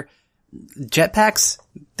Rocketeer. Jetpacks,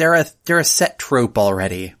 they're a set trope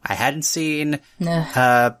already. I hadn't seen,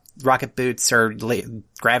 rocket boots or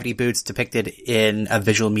gravity boots depicted in a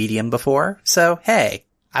visual medium before. So, hey,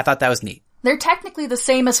 I thought that was neat. They're technically the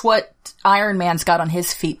same as what Iron Man's got on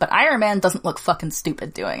his feet, but Iron Man doesn't look fucking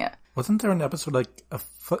stupid doing it. Wasn't there an episode a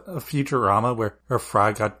Futurama where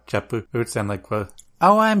Fry got jet boots and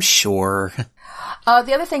Oh, I'm sure.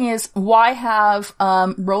 The other thing is, why have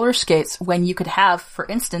roller skates when you could have, for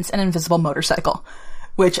instance, an invisible motorcycle?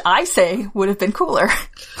 Which I say would have been cooler.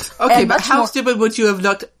 Okay, but how stupid would you have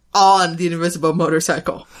looked on the invisible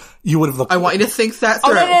motorcycle? You would have looked... I want you to think that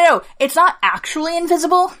through. Oh, no. It's not actually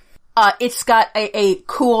invisible. It's got a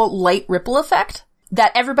cool light ripple effect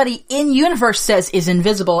that everybody in universe says is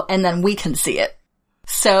invisible, and then we can see it.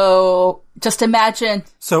 So, just imagine...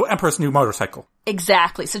 So, Emperor's New Motorcycle.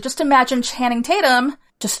 Exactly. So just imagine Channing Tatum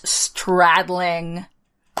just straddling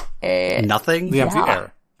nothing? The empty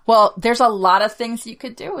air. Well, there's a lot of things you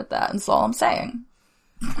could do with that, that's all I'm saying.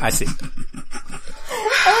 I see. You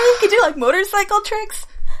could do motorcycle tricks.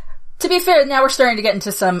 To be fair, now we're starting to get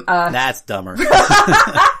into some That's dumber.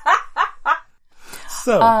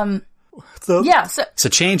 So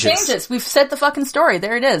changes. Changes. We've said the fucking story.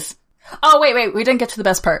 There it is. Oh, wait. We didn't get to the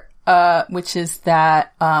best part. Which is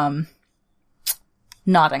that,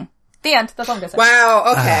 nodding. The end. That's all I'm gonna say.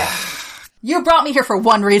 Wow, okay. You brought me here for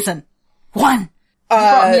one reason. One. You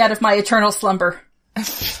brought me out of my eternal slumber.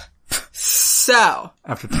 So.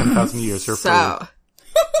 After 10,000 years, you're free.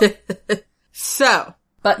 So.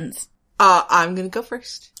 Buttons. I'm gonna go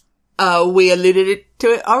first. We alluded to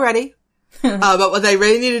it already. But what I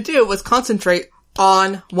really needed to do was concentrate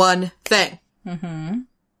on one thing. Mm-hmm.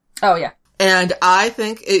 Oh, yeah. And I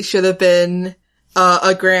think it should have been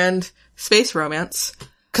a grand space romance.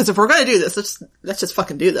 Because if we're going to do this, let's just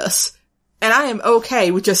fucking do this. And I am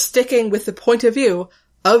okay with just sticking with the point of view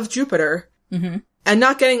of Jupiter and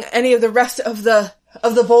not getting any of the rest of the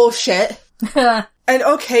bullshit. And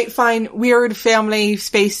okay, fine, weird family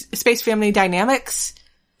space family dynamics.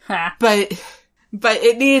 But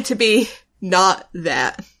it needed to be not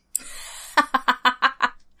that.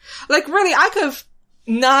 Like, really,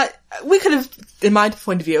 we could have, in my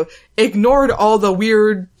point of view, ignored all the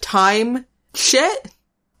weird time shit,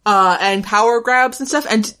 and power grabs and stuff,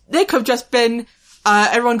 and they could have just been,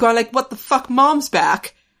 everyone going like, what the fuck, mom's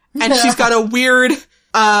back? And she's got a weird,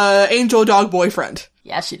 angel dog boyfriend.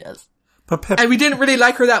 Yeah, she does. But Pip, And we didn't really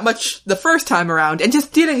like her that much the first time around, and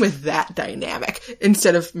just dealing with that dynamic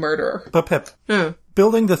instead of murderer. But Pip,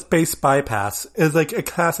 building the space bypass is like a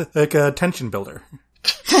classic, like a tension builder.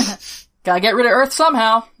 Gotta get rid of Earth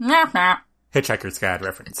somehow. Nah. Hitchhiker's Guide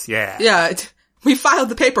reference, yeah. Yeah, we filed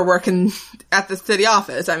the paperwork at the city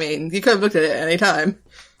office. I mean, you could have looked at it at any time.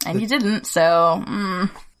 And you didn't, so,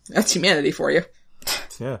 That's humanity for you.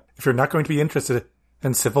 Yeah. If you're not going to be interested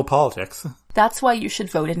in civil politics. That's why you should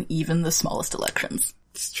vote in even the smallest elections.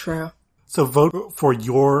 It's true. So vote for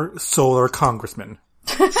your solar congressman.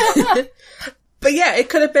 But yeah, it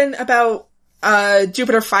could have been about,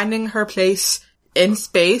 Jupiter finding her place in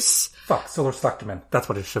space. Fuck, solar selectman. That's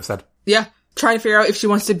what it should have said. Yeah. Trying to figure out if she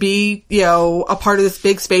wants to be, a part of this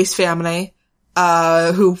big space family,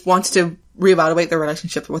 who wants to reevaluate their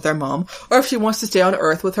relationship with their mom, or if she wants to stay on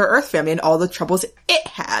Earth with her Earth family and all the troubles it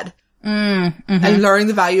had. And learning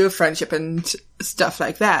the value of friendship and stuff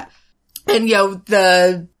like that. And,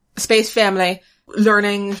 the space family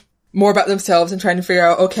learning more about themselves and trying to figure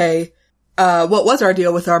out, okay, what was our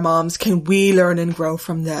deal with our moms? Can we learn and grow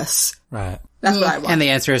from this? Right. That's what I want. And the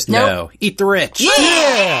answer is no. Eat the rich.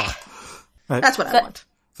 Yeah! Right. That's what I want.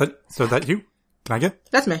 So that you? Can I get?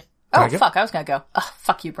 That's me. Oh, I get- fuck, I was gonna go. Oh,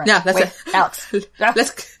 fuck you, Brent. Yeah, that's Wait, it. Alex.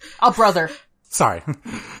 Let's... Oh, brother. Sorry.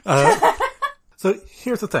 So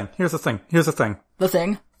here's the thing. The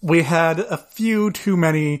thing. We had a few too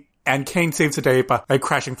many, and Kane saves the day by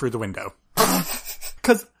crashing through the window.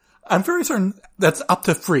 Because I'm very certain that's up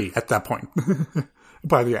to 3 at that point.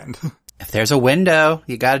 By the end. If there's a window,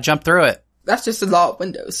 you gotta jump through it. That's just the law of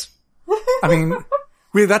windows. I mean,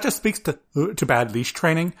 really, that just speaks to bad leash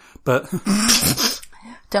training, but...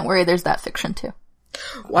 Don't worry, there's that fiction too.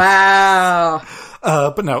 Wow.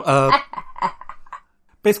 But no,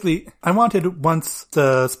 basically, I wanted once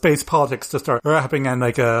the space politics to start happening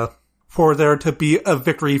and for there to be a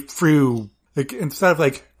victory through, instead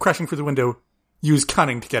of crashing through the window, use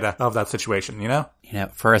cunning to get out of that situation, you know?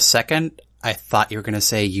 For a second, I thought you were gonna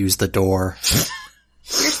say use the door.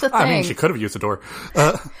 Here's the thing. I mean, she could have used the door.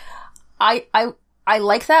 I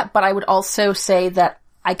like that, but I would also say that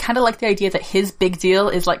I kind of like the idea that his big deal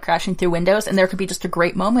is crashing through windows, and there could be just a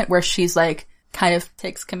great moment where she's kind of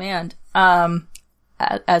takes command,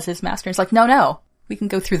 as his master. He's like, no, we can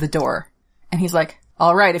go through the door. And he's like,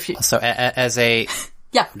 all right, if you... So as a...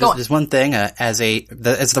 Yeah, go on. There's one thing, as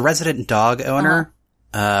the resident dog owner,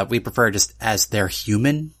 we prefer just as their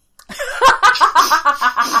human.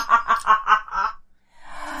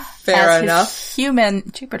 Fair as enough. His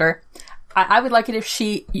human Jupiter. I would like it if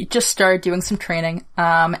she just started doing some training,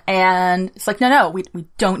 and it's like, no, we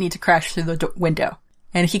don't need to crash through the window.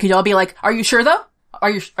 And he could all be like, are you sure though? Are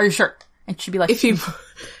you sure? And she'd be like, If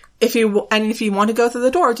you want to go through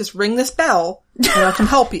the door, just ring this bell and I can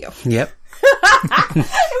help you. Yep. wouldn't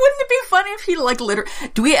it be funny if he literally,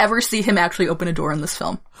 do we ever see him actually open a door in this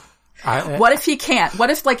film? What if he can't? What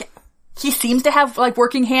if he seems to have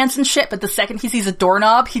working hands and shit, but the second he sees a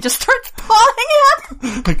doorknob, he just starts pawing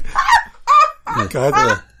it?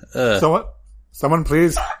 Guys, someone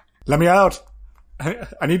please, let me out.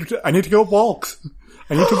 I need to go walks.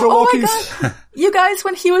 I need to go Oh walkies. my god. You guys,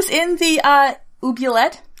 when he was in the,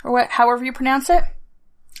 oubliette, or however you pronounce it.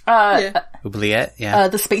 Oubliette, yeah.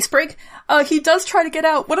 The space brig, he does try to get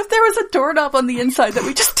out. What if there was a doorknob on the inside that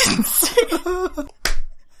we just didn't see?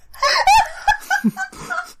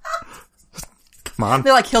 Come on.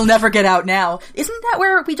 They're like, he'll never get out now. Isn't that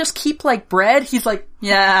where we just keep bread? He's like,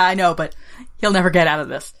 yeah, I know, but he'll never get out of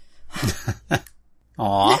this.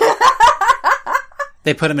 Aw.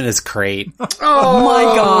 They put him in his crate. Oh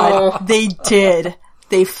my god. They did.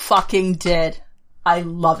 They fucking did. I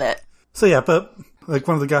love it. So yeah, but one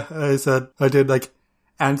of the guys said I did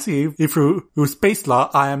and see if through space law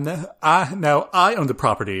I own the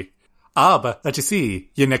property. But that you see,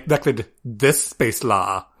 you neglected this space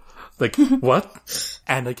law. What?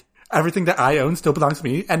 And everything that I own still belongs to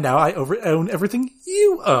me, and now I own everything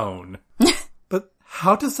you own. But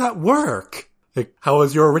how does that work? Like, how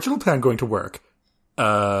is your original plan going to work?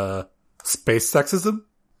 Space sexism?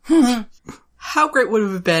 How great would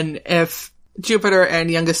it have been if Jupiter and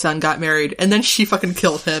youngest son got married and then she fucking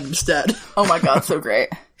killed him instead? Oh my god, so great.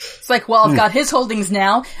 It's like, well, I've got his holdings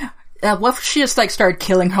now. What if she just, like, started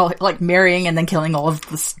killing her, like, marrying and then killing all of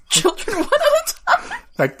the children one at a time?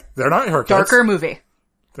 Like, they're not her kids. Darker movie.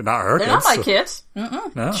 They're not her They're kids. not my kids.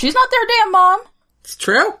 Mm-mm. No. She's not their damn mom. It's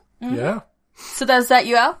true. Yeah. So that's that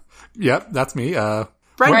you, Al? Yep, that's me. Brendan,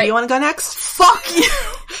 Right. you want to go next? Fuck you!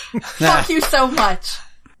 Fuck you so much.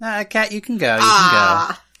 Kat, you can go. You can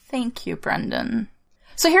go. Thank you, Brendan.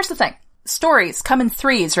 So here's the thing. Stories come in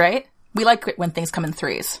threes, right? We like it when things come in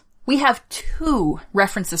threes. We have 2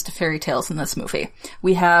 references to fairy tales in this movie.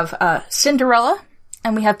 We have Cinderella,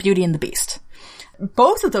 and we have Beauty and the Beast.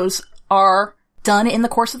 Both of those are done in the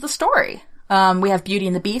course of the story. We have Beauty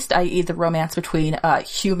and the Beast, i.e. the romance between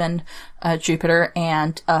human Jupiter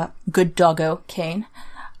and good doggo Cain.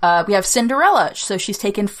 We have Cinderella, so she's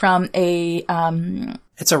taken from a...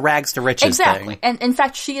 It's a rags to riches Exactly. thing. And in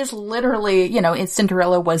fact, she is literally,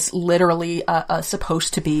 Cinderella was literally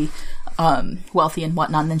supposed to be wealthy and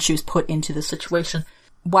whatnot, and then she was put into this situation.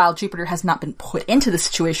 While Jupiter has not been put into the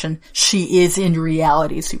situation, she is in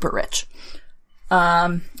reality super rich.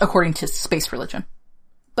 According to space religion.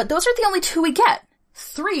 But those are the only 2 we get.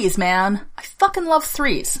 3s, man. I fucking love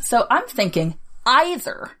 3s. So I'm thinking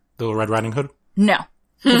either... Little Red Riding Hood? No.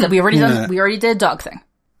 Because we already did a dog thing.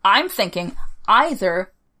 I'm thinking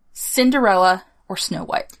either Cinderella or Snow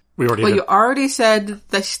White. We already Well, did. you already said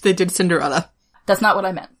that they did Cinderella. That's not what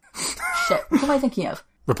I meant. Shit. Who am I thinking of?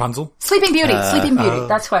 Rapunzel? Sleeping Beauty. Sleeping Beauty.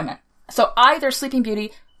 That's what I meant. So either Sleeping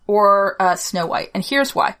Beauty or Snow White. And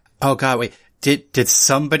here's why. Oh god, wait. Did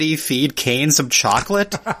somebody feed Cain some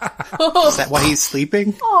chocolate? Is that why he's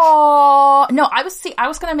sleeping? Oh no! I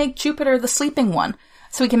was gonna make Jupiter the sleeping one,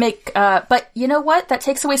 so we can make. But you know what? That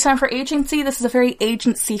takes away time for agency. This is a very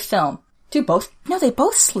agency film. Do both? No, they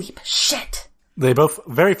both sleep. Shit. They both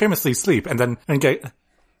very famously sleep and then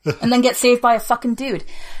get saved by a fucking dude.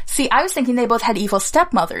 See, I was thinking they both had evil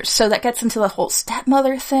stepmothers, so that gets into the whole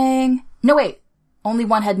stepmother thing. No, wait. Only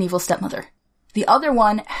one had an evil stepmother. The other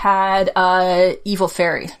one had, evil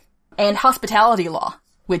fairy. And hospitality law,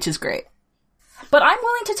 which is great. But I'm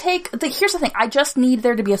willing to here's the thing, I just need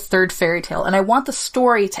there to be a third fairy tale, and I want the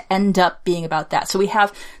story to end up being about that. So we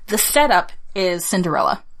have, the setup is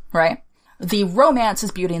Cinderella, right? The romance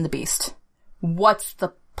is Beauty and the Beast. What's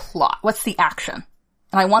the plot? What's the action?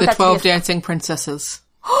 And I want The that 12 to be dancing princesses.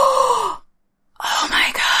 Oh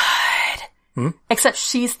my god. Except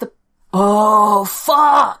she's the... Oh,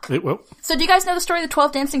 fuck! So do you guys know the story of the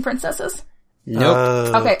 12 Dancing Princesses?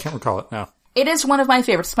 Nope. Okay. Can't recall it now. It is one of my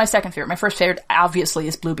favorites. It's my second favorite. My first favorite, obviously,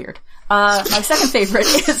 is Bluebeard. My second favorite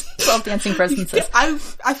is 12 Dancing Princesses.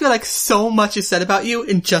 I feel like so much is said about you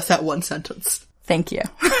in just that one sentence. Thank you.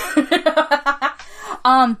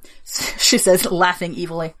 She says, laughing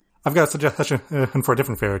evilly. I've got a suggestion for a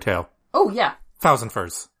different fairy tale. Oh, yeah. Thousand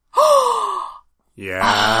Furs.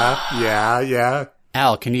 Yeah.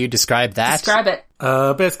 Al, can you describe that? Describe it.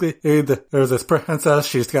 Basically, there's this princess.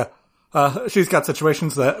 She's got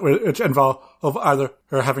situations which involve either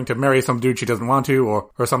her having to marry some dude she doesn't want to,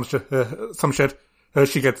 or some shit.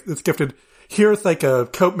 She gets gifted. Here's like a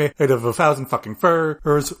coat made of 1,000 fucking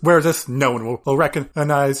furs. Wear this, no one will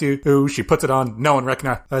recognize you. She puts it on, no one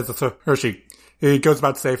recognizes her. He goes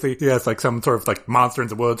about safely. He has like some sort of like monster in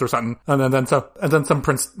the woods or something. And then some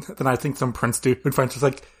prince, then I think some prince dude finds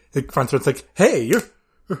her like, hey,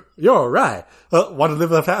 you're alright. Want to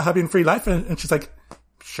live a happy and free life? And she's like,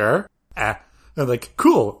 sure. And like,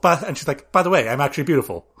 cool. And she's like, by the way, I'm actually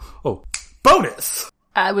beautiful. Oh, bonus!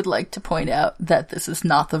 I would like to point out that this is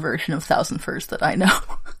not the version of Thousand Furs that I know.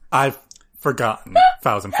 I've forgotten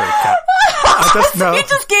Thousand Furs Cat. I just know. You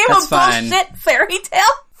just gave That's a fine. bullshit fairy tale?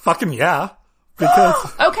 Fucking yeah.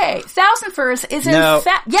 Because Okay, Thousand Furs is in No.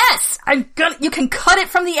 fact... Yes! You can cut it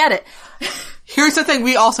from the edit. Here's the thing,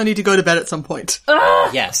 we also need to go to bed at some point.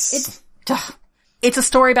 Yes. It's a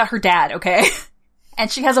story about her dad, okay?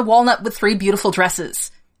 And she has a walnut with 3 beautiful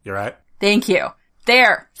dresses. you're right. Thank you.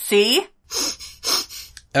 There. See?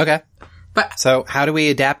 Okay. But So how do we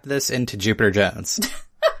adapt this into Jupiter Jones?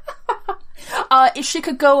 If she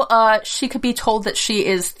could go, she could be told that she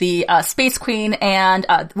is the, space queen, and,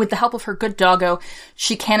 with the help of her good doggo,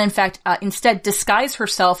 she can in fact, instead disguise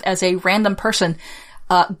herself as a random person,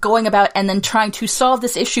 going about and then trying to solve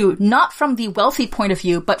this issue, not from the wealthy point of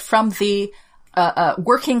view, but from the,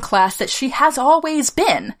 working class that she has always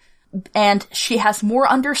been. and she has more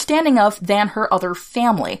understanding of than her other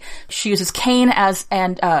family. She uses Kane as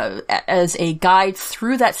a guide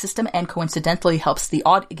through that system, and coincidentally helps the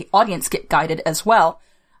audience get guided as well.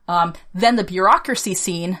 Then the bureaucracy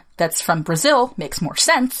scene that's from Brazil makes more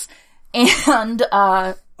sense. And,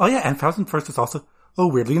 oh yeah, and Thousand First is also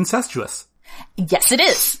weirdly incestuous. Yes, it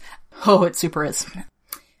is. Oh, it super is.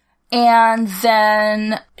 And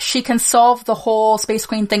then she can solve the whole Space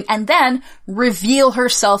Queen thing and then reveal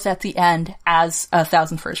herself at the end as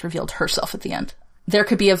Thousand First revealed herself at the end. There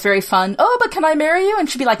could be a very fun, oh, but can I marry you? And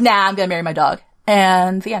she'd be like, nah, I'm gonna marry my dog.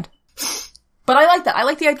 And the end. But I like that. I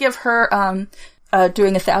like the idea of her,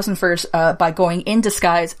 doing 1,000 First, by going in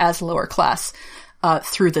disguise as lower class,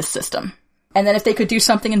 through this system. And then if they could do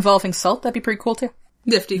something involving salt, that'd be pretty cool too.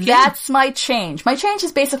 Nifty. That's my change. My change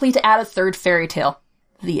is basically to add a third fairy tale.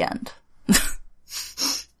 The end.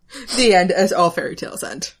 The end, as all fairy tales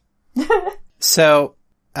end. So,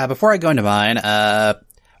 before I go into mine,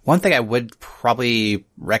 one thing I would probably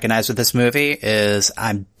recognize with this movie is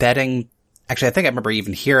I'm betting, actually I think I remember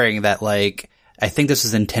even hearing that, like, I think this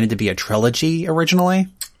was intended to be a trilogy originally.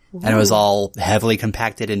 Ooh. And it was all heavily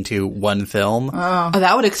compacted into one film. Oh,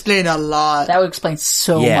 that would explain a lot. That would explain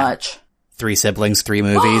so much. 3 siblings, 3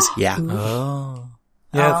 movies. Yeah. Oh.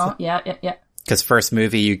 Yeah. Because first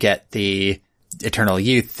movie you get the eternal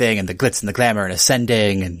youth thing and the glitz and the glamour and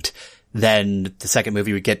ascending, and then the second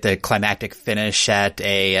movie we get the climactic finish at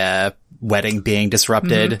a wedding being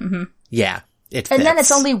disrupted. Mm-hmm. Yeah, it fits. And then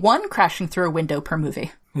it's only one crashing through a window per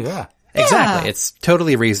movie. Yeah. Exactly. It's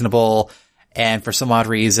totally reasonable. And for some odd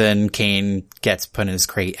reason, Kane gets put in his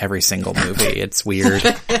crate every single movie. It's weird.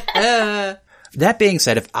 That being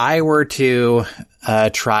said, if I were to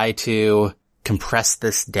try to compress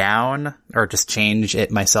this down or just change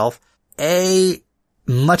it myself,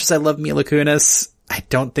 much as I love Mila Kunis, I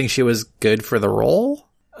don't think she was good for the role.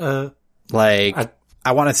 I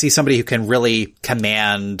want to see somebody who can really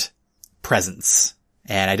command presence,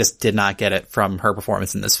 and I just did not get it from her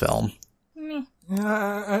performance in this film.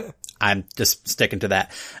 I'm just sticking to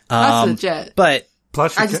that. That's legit. But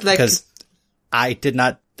plus, I just like because I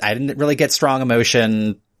didn't really get strong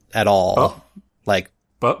emotion at all. Oh. Like,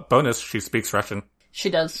 but bonus, she speaks Russian. She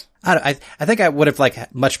does. I think I would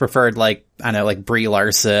have much preferred Brie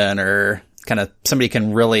Larson or kind of somebody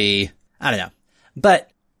can really, I don't know.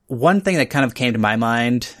 But one thing that kind of came to my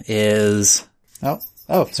mind is, oh,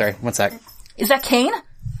 sorry, one sec. Is that Kane?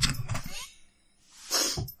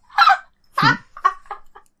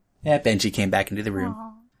 Yeah, Benji came back into the room.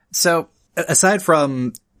 Aww. So, aside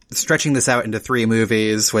from stretching this out into 3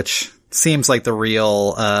 movies, which seems like the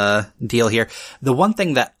real deal here, the one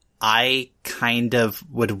thing that I kind of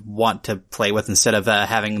would want to play with instead of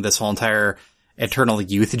having this whole entire Eternal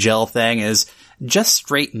Youth gel thing is just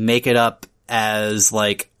straight make it up as,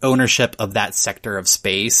 ownership of that sector of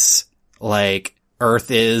space.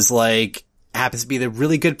 Earth is, happens to be the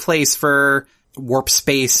really good place for warp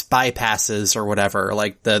space bypasses or whatever,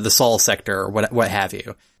 the Sol sector or what have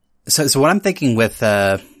you. So what I'm thinking with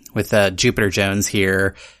Jupiter Jones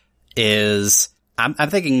here is I'm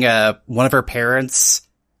thinking one of her parents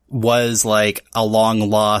was a long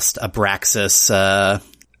lost Abraxas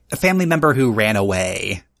a family member who ran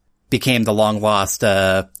away, became the long lost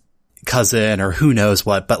cousin or who knows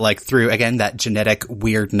what, but through again that genetic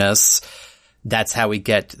weirdness, that's how we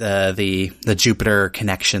get the Jupiter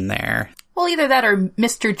connection there. Well, either that or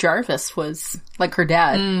Mr. Jarvis was like her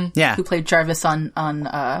dad. Yeah. Who played Jarvis on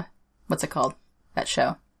what's it called? That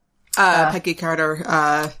show. Peggy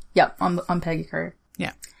Carter. Yeah, on Peggy Carter.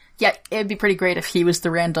 Yeah. Yeah, it'd be pretty great if he was the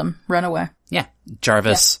random runaway. Yeah.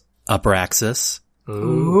 Jarvis Abraxas.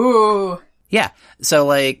 Ooh. Yeah.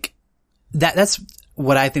 So that's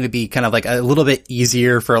what I think would be kind of a little bit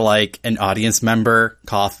easier for an audience member,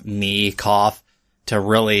 me, to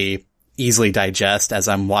really easily digest as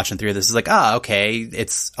I'm watching through this. Is okay,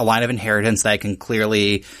 it's a line of inheritance that I can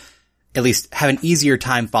clearly at least have an easier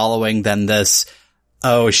time following than this,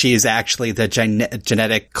 she's actually the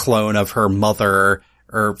genetic clone of her mother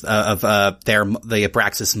or of the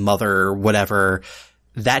Abraxas mother or whatever.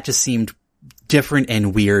 That just seemed different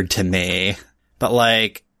and weird to me. But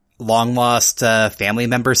long lost family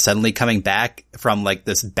members suddenly coming back from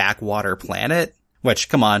this backwater planet. Which,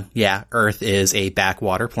 come on, yeah, Earth is a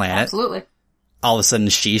backwater planet. Absolutely. All of a sudden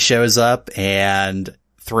she shows up and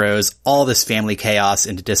throws all this family chaos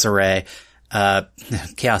into disarray.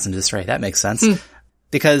 Chaos into disarray, that makes sense.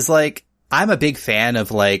 Because, I'm a big fan of,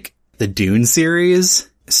 the Dune series,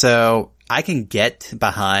 so I can get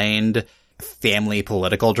behind family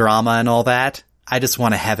political drama and all that. I just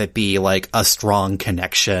want to have it be, a strong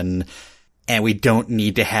connection and we don't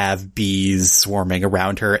need to have bees swarming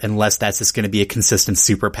around her unless that's just going to be a consistent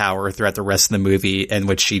superpower throughout the rest of the movie, in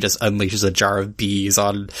which she just unleashes a jar of bees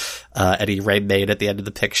on Eddie Redmayne at the end of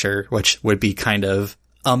the picture, which would be kind of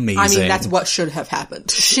amazing. I mean, that's what should have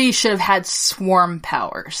happened. She should have had swarm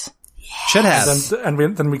powers. Should have.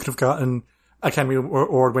 Then we could have gotten Academy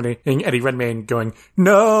Award winning Eddie Redmayne going,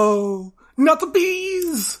 "No, not the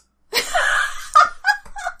bees."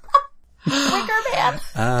 Wicker Man.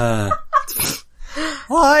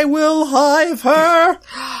 I will hive her.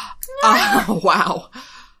 Wow.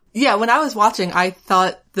 Yeah, when I was watching, I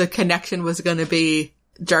thought the connection was going to be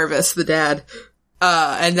Jarvis, the dad.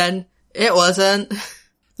 And then it wasn't.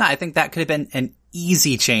 No, I think that could have been an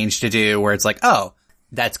easy change to do, where it's like, oh,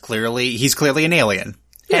 he's clearly an alien.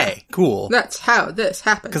 Yeah. Hey, cool. That's how this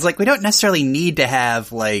happened. Because, like, we don't necessarily need to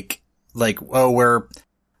have, like, oh, we're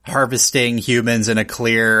harvesting humans in a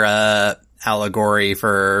clear, allegory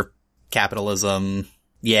for capitalism.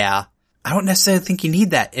 Yeah. I don't necessarily think you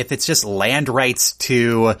need that. If it's just land rights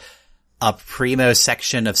to a primo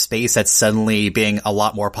section of space that's suddenly being a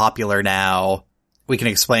lot more popular now, we can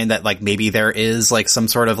explain that, like, maybe there is, like, some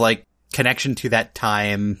sort of, like, connection to that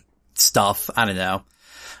time stuff. I don't know.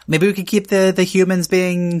 Maybe we could keep the humans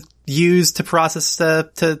being used to process,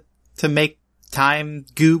 to make time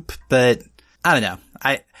goop, but I don't know.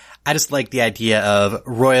 I just like the idea of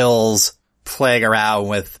royals playing around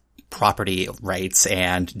with property rights,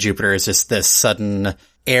 and Jupiter is just this sudden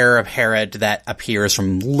heir of Herod that appears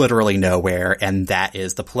from literally nowhere, and that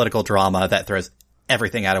is the political drama that throws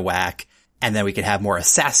everything out of whack. And then we could have more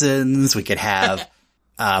assassins, we could have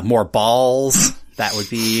more balls. That would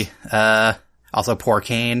be also poor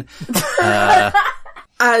Kane. I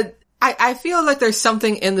feel like there's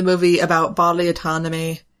something in the movie about bodily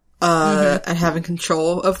autonomy and having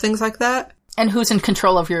control of things like that. And who's in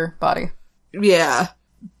control of your body? Yeah.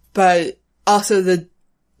 But also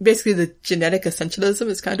basically the genetic essentialism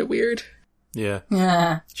is kind of weird. Yeah.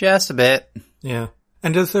 Yeah. Just a bit. Yeah.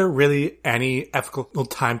 And is there really any ethical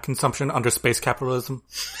time consumption under space capitalism?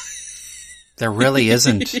 There really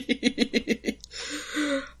isn't.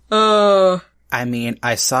 I mean,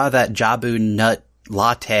 I saw that Jabu nut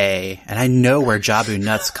latte, and I know where Jabu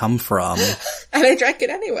nuts come from. And I drank it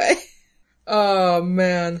anyway. Oh,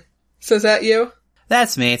 man. So is that you?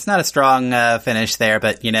 That's me. It's not a strong finish there,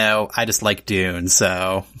 but, you know, I just like Dune,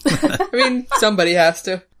 so... I mean, somebody has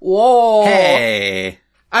to. Whoa. Hey.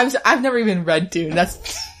 I've never even read Dune.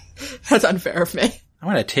 That's unfair of me. I'm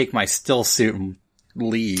gonna take my still suit and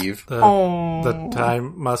leave. The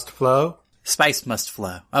time must flow. Spice must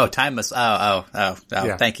flow. Oh, time must... Oh,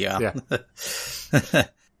 Yeah. Thank you, Al. Yeah.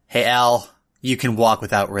 Hey, Al, you can walk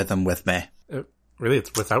without rhythm with me. Really?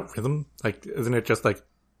 It's without rhythm? Like, isn't it just like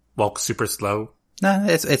walk super slow? No,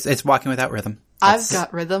 it's walking without rhythm. I've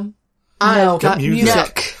got rhythm. I've got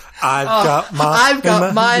music. I've got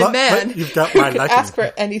my man. You've got my lichen. Ask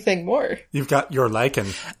for anything more. You've got your lichen.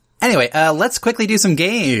 Anyway, let's quickly do some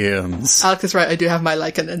games. Alex is right. I do have my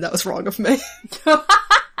lichen, and that was wrong of me.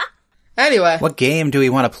 Anyway. What game do we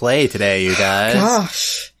want to play today, you guys?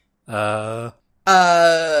 Gosh.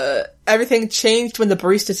 Everything changed when the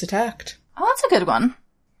baristas attacked. Oh, that's a good one.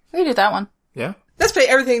 We can do that one. Yeah. Let's play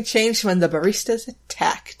Everything Changed When the Baristas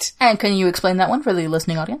Attacked. And can you explain that one for the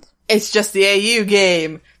listening audience? It's just the AU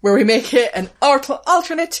game, where we make it an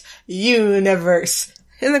alternate universe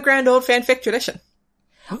in the grand old fanfic tradition.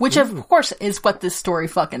 Which, of course, is what this story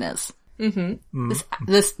fucking is. Mm-hmm.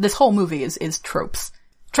 This whole movie is tropes.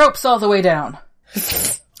 Tropes all the way down.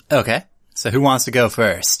 Okay. So who wants to go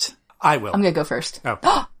first? I will. I'm gonna go first.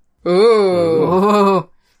 Oh. Ooh.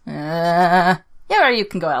 Yeah, or you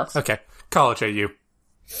can go, Alex. Okay. College AU.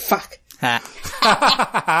 Fuck.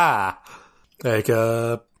 Ha. Like,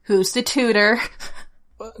 Who's the tutor?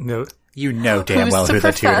 no. You know damn well who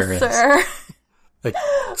the tutor is. Like,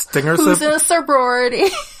 Stinger's Who's in a sorority?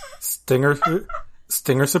 Stinger's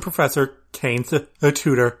a professor, Kane's a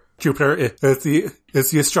tutor, Jupiter is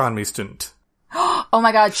the astronomy student. Oh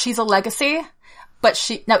my god, she's a legacy? But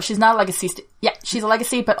she's not a legacy. She's a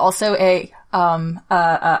legacy, but also a,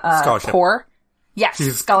 Scholarship. core. Yes,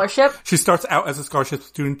 scholarship. She starts out as a scholarship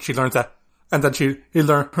student, she learns that, and then she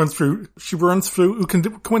runs through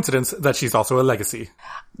coincidence that she's also a legacy.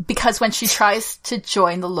 Because when she tries to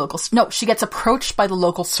join the local, she gets approached by the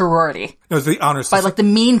local sorority. No, it's the honor society. By like the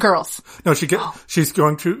mean girls. No, she's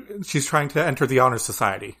trying to enter the honor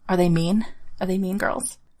society. Are they mean? Are they mean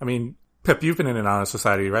girls? I mean, Pip, you've been in an honor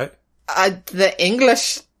society, right? The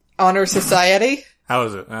English honor society. How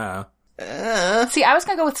is it? See, I was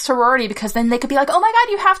gonna go with sorority because then they could be like, oh my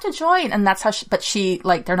god, you have to join. And that's how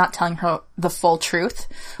they're not telling her the full truth,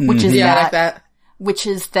 which is like that. which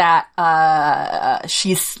is that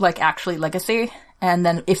she's like actually Legacy, and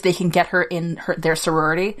then if they can get her in their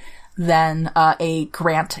sorority, then a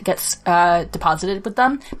grant gets deposited with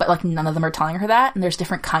them, but like none of them are telling her that, and there's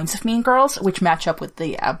different kinds of mean girls which match up with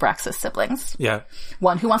the Abraxas siblings. Yeah.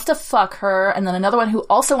 One who wants to fuck her, and then another one who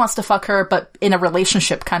also wants to fuck her, but in a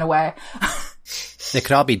relationship kind of way. They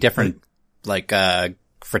could all be different, like,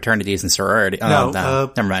 fraternities and sorority. Oh,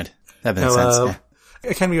 no, never mind. That makes sense. Yeah.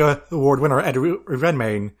 Academy Award winner Ed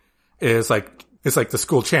Redmayne is like the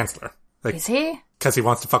school chancellor. Like, is he? Because he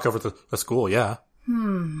wants to fuck over the school, yeah.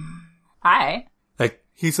 Aye. Like,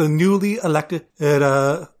 he's a newly elected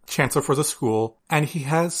chancellor for the school, and he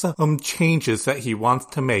has some changes that he wants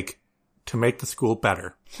to make the school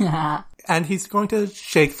better. And he's going to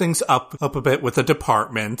shake things up a bit with the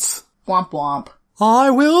departments. Womp womp. I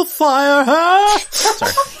will fire her!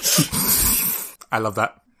 Sorry. I love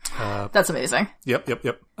that. That's amazing. Yep. Can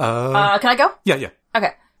I go? Yeah.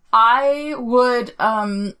 Okay. I would,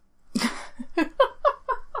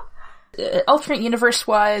 alternate universe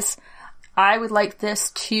wise, I would like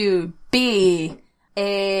this to be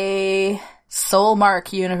a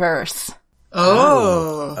Soulmark universe.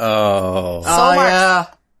 Oh.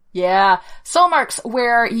 Soulmarks. Yeah. Soulmarks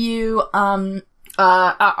where you,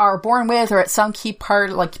 are born with, or at some key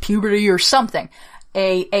part, like puberty or something,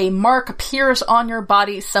 a mark appears on your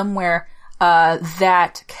body somewhere,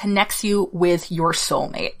 that connects you with your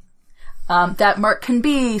soulmate. That mark can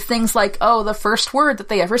be things like, the first word that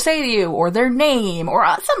they ever say to you, or their name, or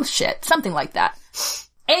some shit, something like that.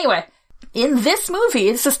 Anyway, in this movie,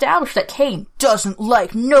 it's established that Cain doesn't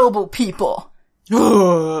like noble people.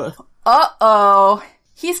 Uh-oh.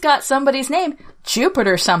 He's got somebody's name,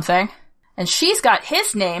 Jupiter something, and she's got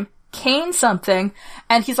his name, Cain something,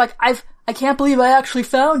 and he's like, I can't believe I actually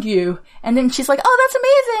found you. And then she's like, oh, that's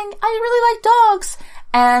amazing. I really like dogs.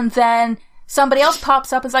 And then somebody else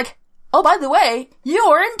pops up and is like, oh, by the way,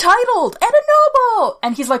 you're entitled and a noble.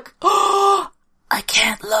 And he's like, oh, I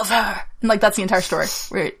can't love her. And like, that's the entire story.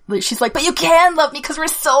 Where she's like, but you can love me because we're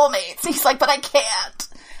soulmates. And he's like, but I can't.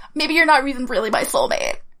 Maybe you're not even really my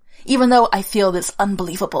soulmate. Even though I feel this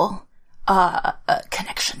unbelievable,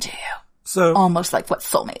 connection to you. So almost like what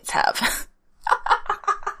soulmates have.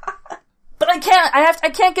 But I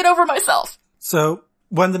can't get over myself. So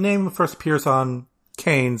when the name first appears on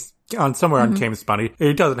somewhere on Cain's body,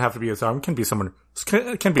 it doesn't have to be his arm. It can be somewhere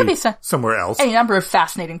else. Any number of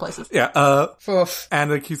fascinating places. Yeah.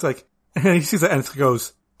 And like he's like, and he sees it and he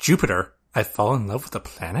goes, Jupiter, I fall in love with a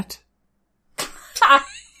planet.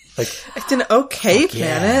 Like, it's an okay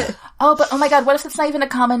planet. Yeah. Oh my god, what if it's not even a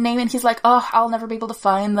common name and he's like, oh, I'll never be able to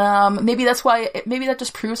find them. Maybe that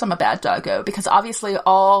just proves I'm a bad doggo, because obviously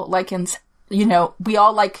all Lycans, we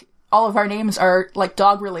all like, all of our names are like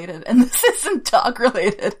dog related, and this isn't dog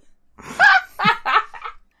related.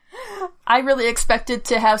 I really expected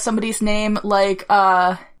to have somebody's name like,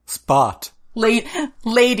 Spot.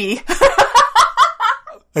 Lady.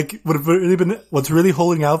 Like, would have really been what's really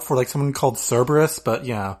holding out for like someone called Cerberus, but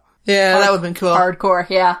yeah. Yeah, that would have been cool. Hardcore,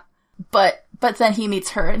 yeah. But then he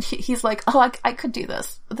meets her and he's like, oh, I could do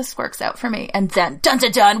this. This works out for me. And then, dun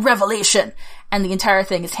dun dun, revelation! And the entire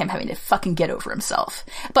thing is him having to fucking get over himself.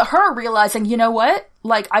 But her realizing, you know what?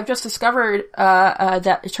 Like, I've just discovered,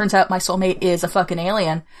 that it turns out my soulmate is a fucking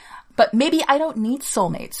alien. But maybe I don't need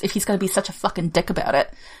soulmates if he's gonna be such a fucking dick about it.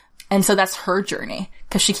 And so that's her journey.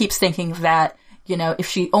 Cause she keeps thinking that, if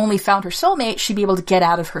she only found her soulmate, she'd be able to get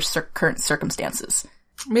out of her current circumstances.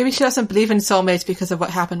 Maybe she doesn't believe in soulmates because of what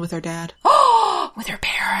happened with her dad. Oh, with her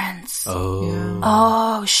parents. Oh. Yeah.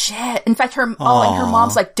 Oh, shit. In fact, and her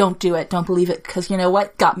mom's like, don't do it. Don't believe it. Cause you know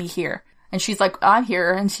what? Got me here. And she's like, I'm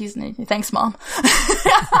here. And she's, thanks, Mom.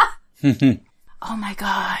 Oh my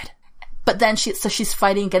God. But then she's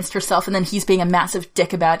fighting against herself, and then he's being a massive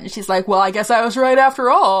dick about it. And she's like, well, I guess I was right after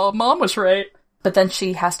all. Mom was right. But then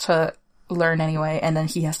she has to learn anyway, and then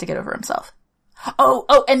he has to get over himself.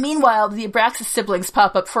 Oh, and meanwhile, the Abraxas siblings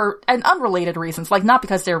pop up for unrelated reasons, like not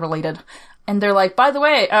because they're related. And they're like, by the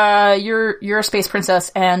way, you're a space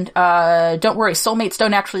princess, and don't worry, soulmates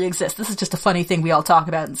don't actually exist. This is just a funny thing we all talk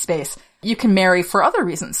about in space. You can marry for other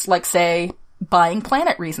reasons, like, say, buying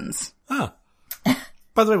planet reasons. Ah.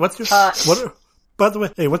 By the way, what's your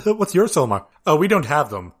what's your soulmark? Oh, we don't have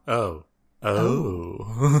them. Oh.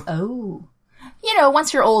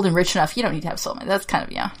 Once you're old and rich enough, you don't need to have soulmates. That's kind of,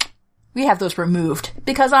 we have those removed.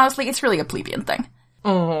 Because honestly, it's really a plebeian thing.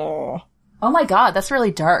 Oh my god, that's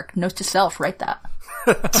really dark. Note to self, write that.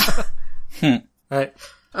 Alright.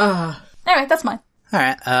 Anyway, that's mine.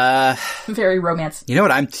 Alright, very romance. You know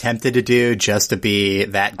what I'm tempted to do just to be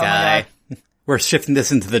that guy? We're shifting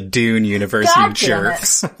this into the Dune universe, God you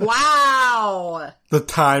jerks. Wow. Wow! The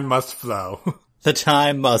time must flow. The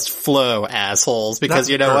time must flow, assholes, because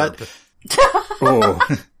you know what?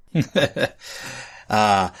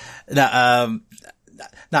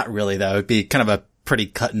 Not really though. It'd be kind of a pretty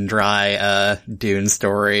cut and dry, Dune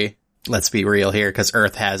story. Let's be real here, because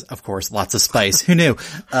Earth has, of course, lots of spice. Who knew?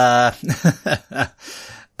 But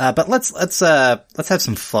let's have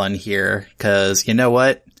some fun here, because you know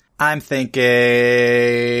what? I'm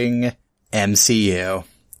thinking MCU.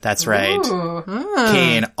 That's right.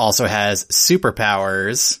 Kane also has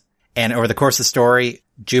superpowers, and over the course of the story,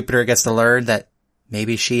 Jupiter gets to learn that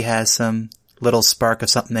maybe she has some little spark of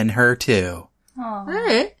something in her too.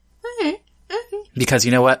 Alright. Because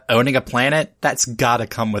you know what? Owning a planet, that's gotta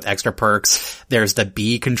come with extra perks. There's the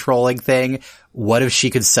bee controlling thing. What if she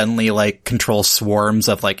could suddenly, like, control swarms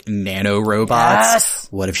of, like, nano robots? Yes.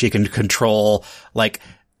 What if she can control, like,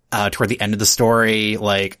 toward the end of the story,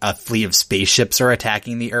 like, a fleet of spaceships are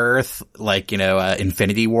attacking the Earth, like, you know,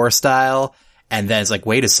 Infinity War style? And then it's like,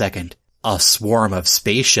 wait a second. A swarm of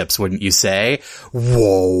spaceships, wouldn't you say?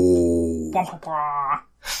 Whoa.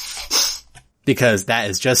 Because that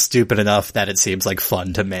is just stupid enough that it seems like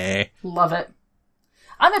fun to me. Love it.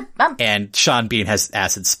 And Sean Bean has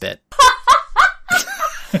acid spit.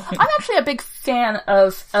 I'm actually a big fan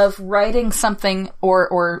of writing something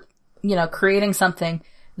or, you know, creating something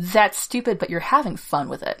that's stupid, but you're having fun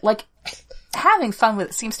with it. Like, having fun with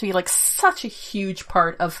it seems to be like such a huge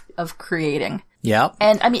part of creating. Yep.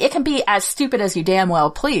 And I mean, it can be as stupid as you damn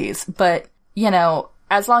well please, but, you know,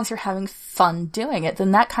 as long as you're having fun doing it,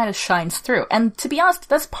 then that kind of shines through. And to be honest,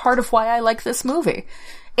 that's part of why I like this movie.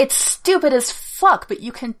 It's stupid as fuck, but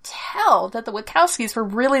you can tell that the Wachowskis were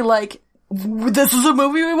really like, this is a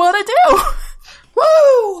movie we want to do.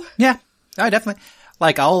 Woo! Yeah. Oh, definitely.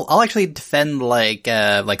 Like, I'll actually defend, like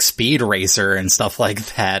Speed Racer and stuff like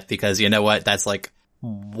that, because you know what? That's like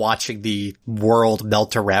watching the world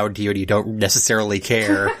melt around you and you don't necessarily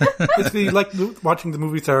care. Basically, like watching the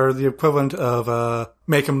movies are the equivalent of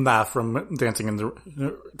Make 'Em Laugh from Dancing in the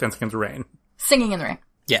Rain. Singing in the Rain.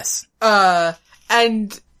 Yes.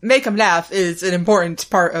 And Make 'Em Laugh is an important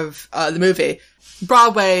part of the movie.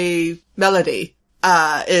 Broadway melody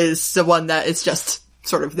is the one that is just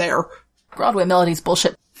sort of there. Broadway melody's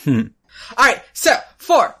bullshit. Alright, so,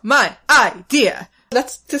 for my idea,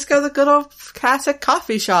 let's just go to the good old classic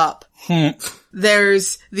coffee shop.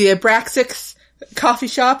 There's the Abraxas coffee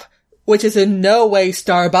shop, which is in no way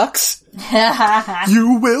Starbucks.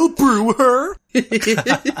 You will brew her?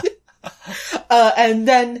 And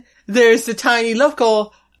then there's the tiny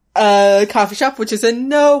local coffee shop, which is in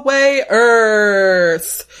no way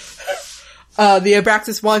Earth. The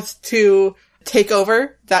Abraxas wants to take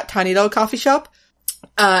over that tiny little coffee shop,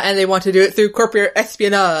 and they want to do it through corporate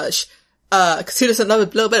espionage. Cause who doesn't love a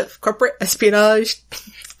little bit of corporate espionage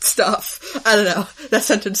stuff? I don't know. That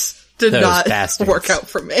sentence did Those not bastards. work out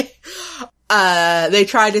for me. They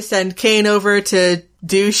tried to send Kane over to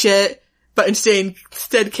do shit, but instead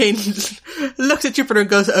Kane looks at Jupiter and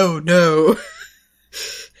goes, oh no.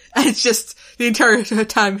 And it's just the entire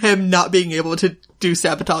time him not being able to do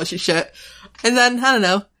sabotage shit. And then, I don't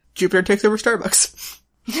know, Jupiter takes over Starbucks.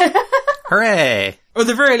 Hooray! Or at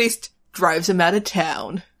the very least, drives him out of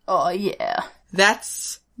town. Oh, yeah.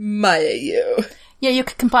 That's my AU. Yeah, you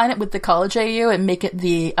could combine it with the college AU and make it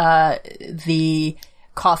the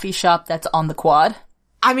coffee shop that's on the quad.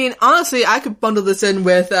 I mean, honestly, I could bundle this in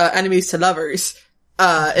with Enemies to Lovers,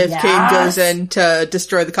 if Yes. Kane goes in to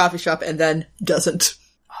destroy the coffee shop and then doesn't.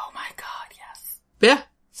 Oh my god, yes. Yeah.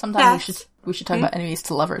 Sometime Yes. we should talk about Enemies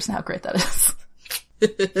to Lovers and how great that is.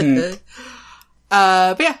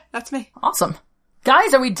 But yeah, that's me. Awesome.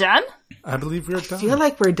 Guys, are we done? I believe we're I done. feel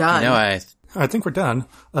like we're done. You know, I think we're done.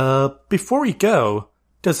 Before we go,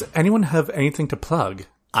 does anyone have anything to plug?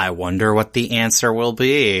 I wonder what the answer will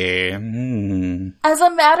be. As a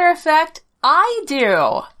matter of fact, I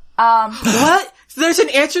do. What? There's an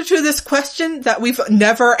answer to this question that we've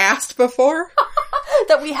never asked before?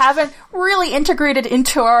 That we haven't really integrated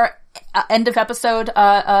into our end of episode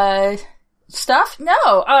stuff?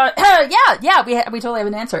 No. Yeah, we totally have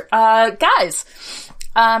an answer. Guys,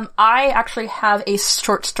 I actually have a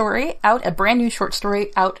short story out, a brand new short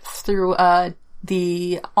story out through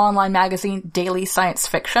the online magazine Daily Science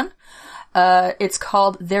Fiction. It's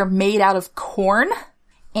called They're Made Out of Corn.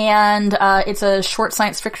 And it's a short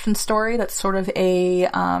science fiction story that's sort of a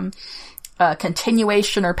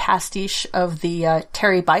continuation or pastiche of the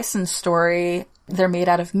Terry Bison story, They're Made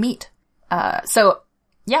Out of Meat. So,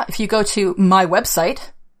 yeah, if you go to my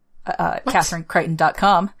website,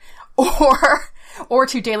 CatherineCrichton.com, or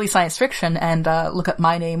to Daily Science Fiction and look up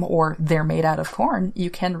my name or They're Made Out of Corn, you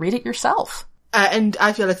can read it yourself. And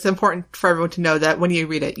I feel like it's important for everyone to know that when you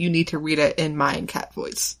read it, you need to read it in mine cat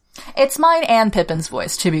voice. It's mine and Pippin's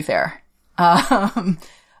voice, to be fair. When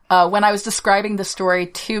I was describing the story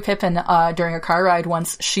to Pippin during a car ride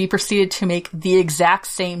once, she proceeded to make the exact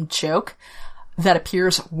same joke that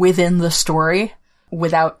appears within the story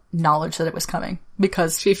without knowledge that it was coming.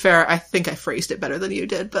 Because, to be fair, I think I phrased it better than you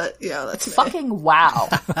did, but yeah, that's me. Fucking wow.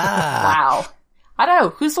 Wow. I don't know.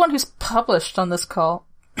 Who's the one who's published on this call?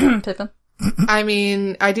 Pippin? I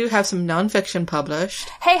mean, I do have some nonfiction published.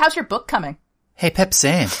 Hey, how's your book coming? Hey, Pip,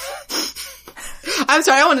 same. I'm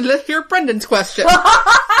sorry, I wanted to hear Brendan's question.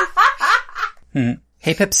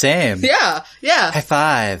 Hey, Pip, same. Yeah. High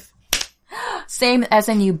five. Same as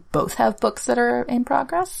in you both have books that are in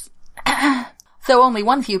progress? Though only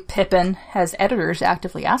one of you, Pippin, has editors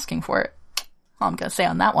actively asking for it. All I'm gonna say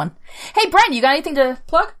on that one. Hey, Brent, you got anything to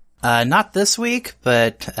plug? Not this week,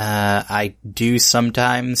 but I do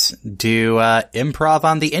sometimes do improv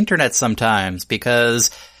on the internet sometimes because,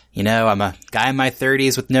 you know, I'm a guy in my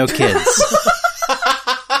 30s with no kids.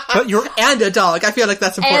 But you're and a dog. I feel like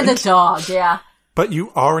that's important. And a dog, yeah. But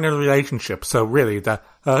you are in a relationship, so really, that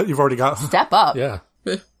you've already got. Step up. Yeah,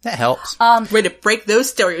 That helps. Way to break those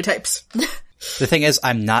stereotypes. The thing is,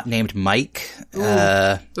 I'm not named Mike.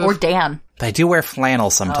 Or Dan. But I do wear flannel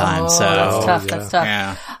sometimes, so. That's tough, yeah. that's tough.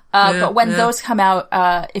 Yeah. But when those come out,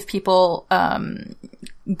 if people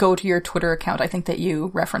go to your Twitter account, I think that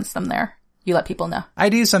you reference them there. You let people know. I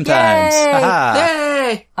do sometimes. Yay! Haha.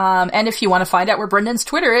 Yay! And if you want to find out where Brendan's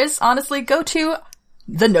Twitter is, honestly, go to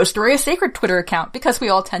the No Story is Sacred Twitter account, because we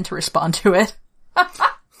all tend to respond to it.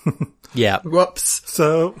 Yeah. Whoops.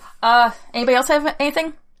 so Anybody else have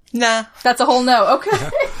anything? Nah. That's a whole no. Okay.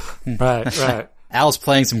 right. Al's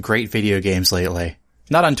playing some great video games lately.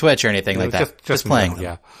 Not on Twitch or anything like that. Just playing them.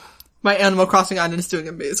 Yeah. My Animal Crossing island is doing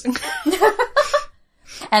amazing.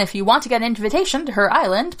 And if you want to get an invitation to her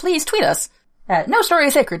island, please tweet us at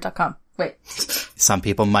nostorysacred.com. Wait. Some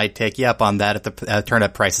people might take you up on that if the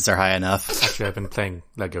turnip prices are high enough. Actually, I've been playing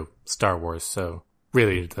Lego Star Wars, so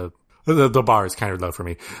really the bar is kind of low for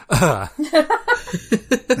me. All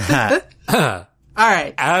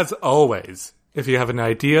right. As always, if you have an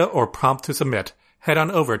idea or prompt to submit, head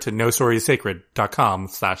on over to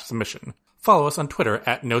nostorysacred.com/submission. Follow us on Twitter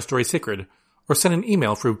at nostorysacred, or send an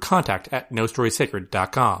email through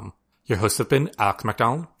contact@nostorysacred.com. Your hosts have been Alex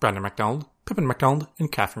MacDonald, Brandon MacDonald, Pippin MacDonald,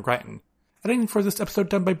 and Catherine Greiton. Editing for this episode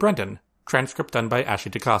done by Brendan. Transcript done by Ashley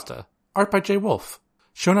DaCosta. Art by Jay Wolf.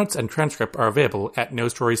 Show notes and transcript are available at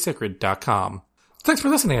nostorysacred.com. Thanks for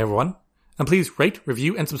listening, everyone. And please rate,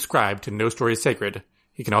 review, and subscribe to No Story is Sacred.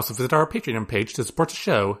 You can also visit our Patreon page to support the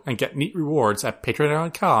show and get neat rewards at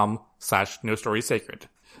patreon.com/nostorysacred.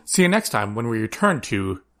 See you next time when we return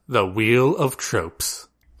to The Wheel of Tropes.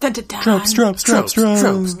 Dun, dun, dun. Tropes.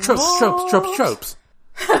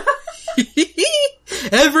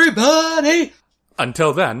 Everybody!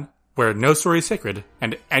 Until then, where no story is sacred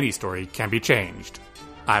and any story can be changed.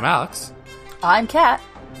 I'm Alex. I'm Kat.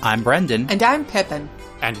 I'm Brendan. And I'm Pippin.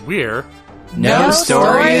 And we're No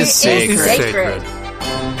Story is Sacred. Sacred.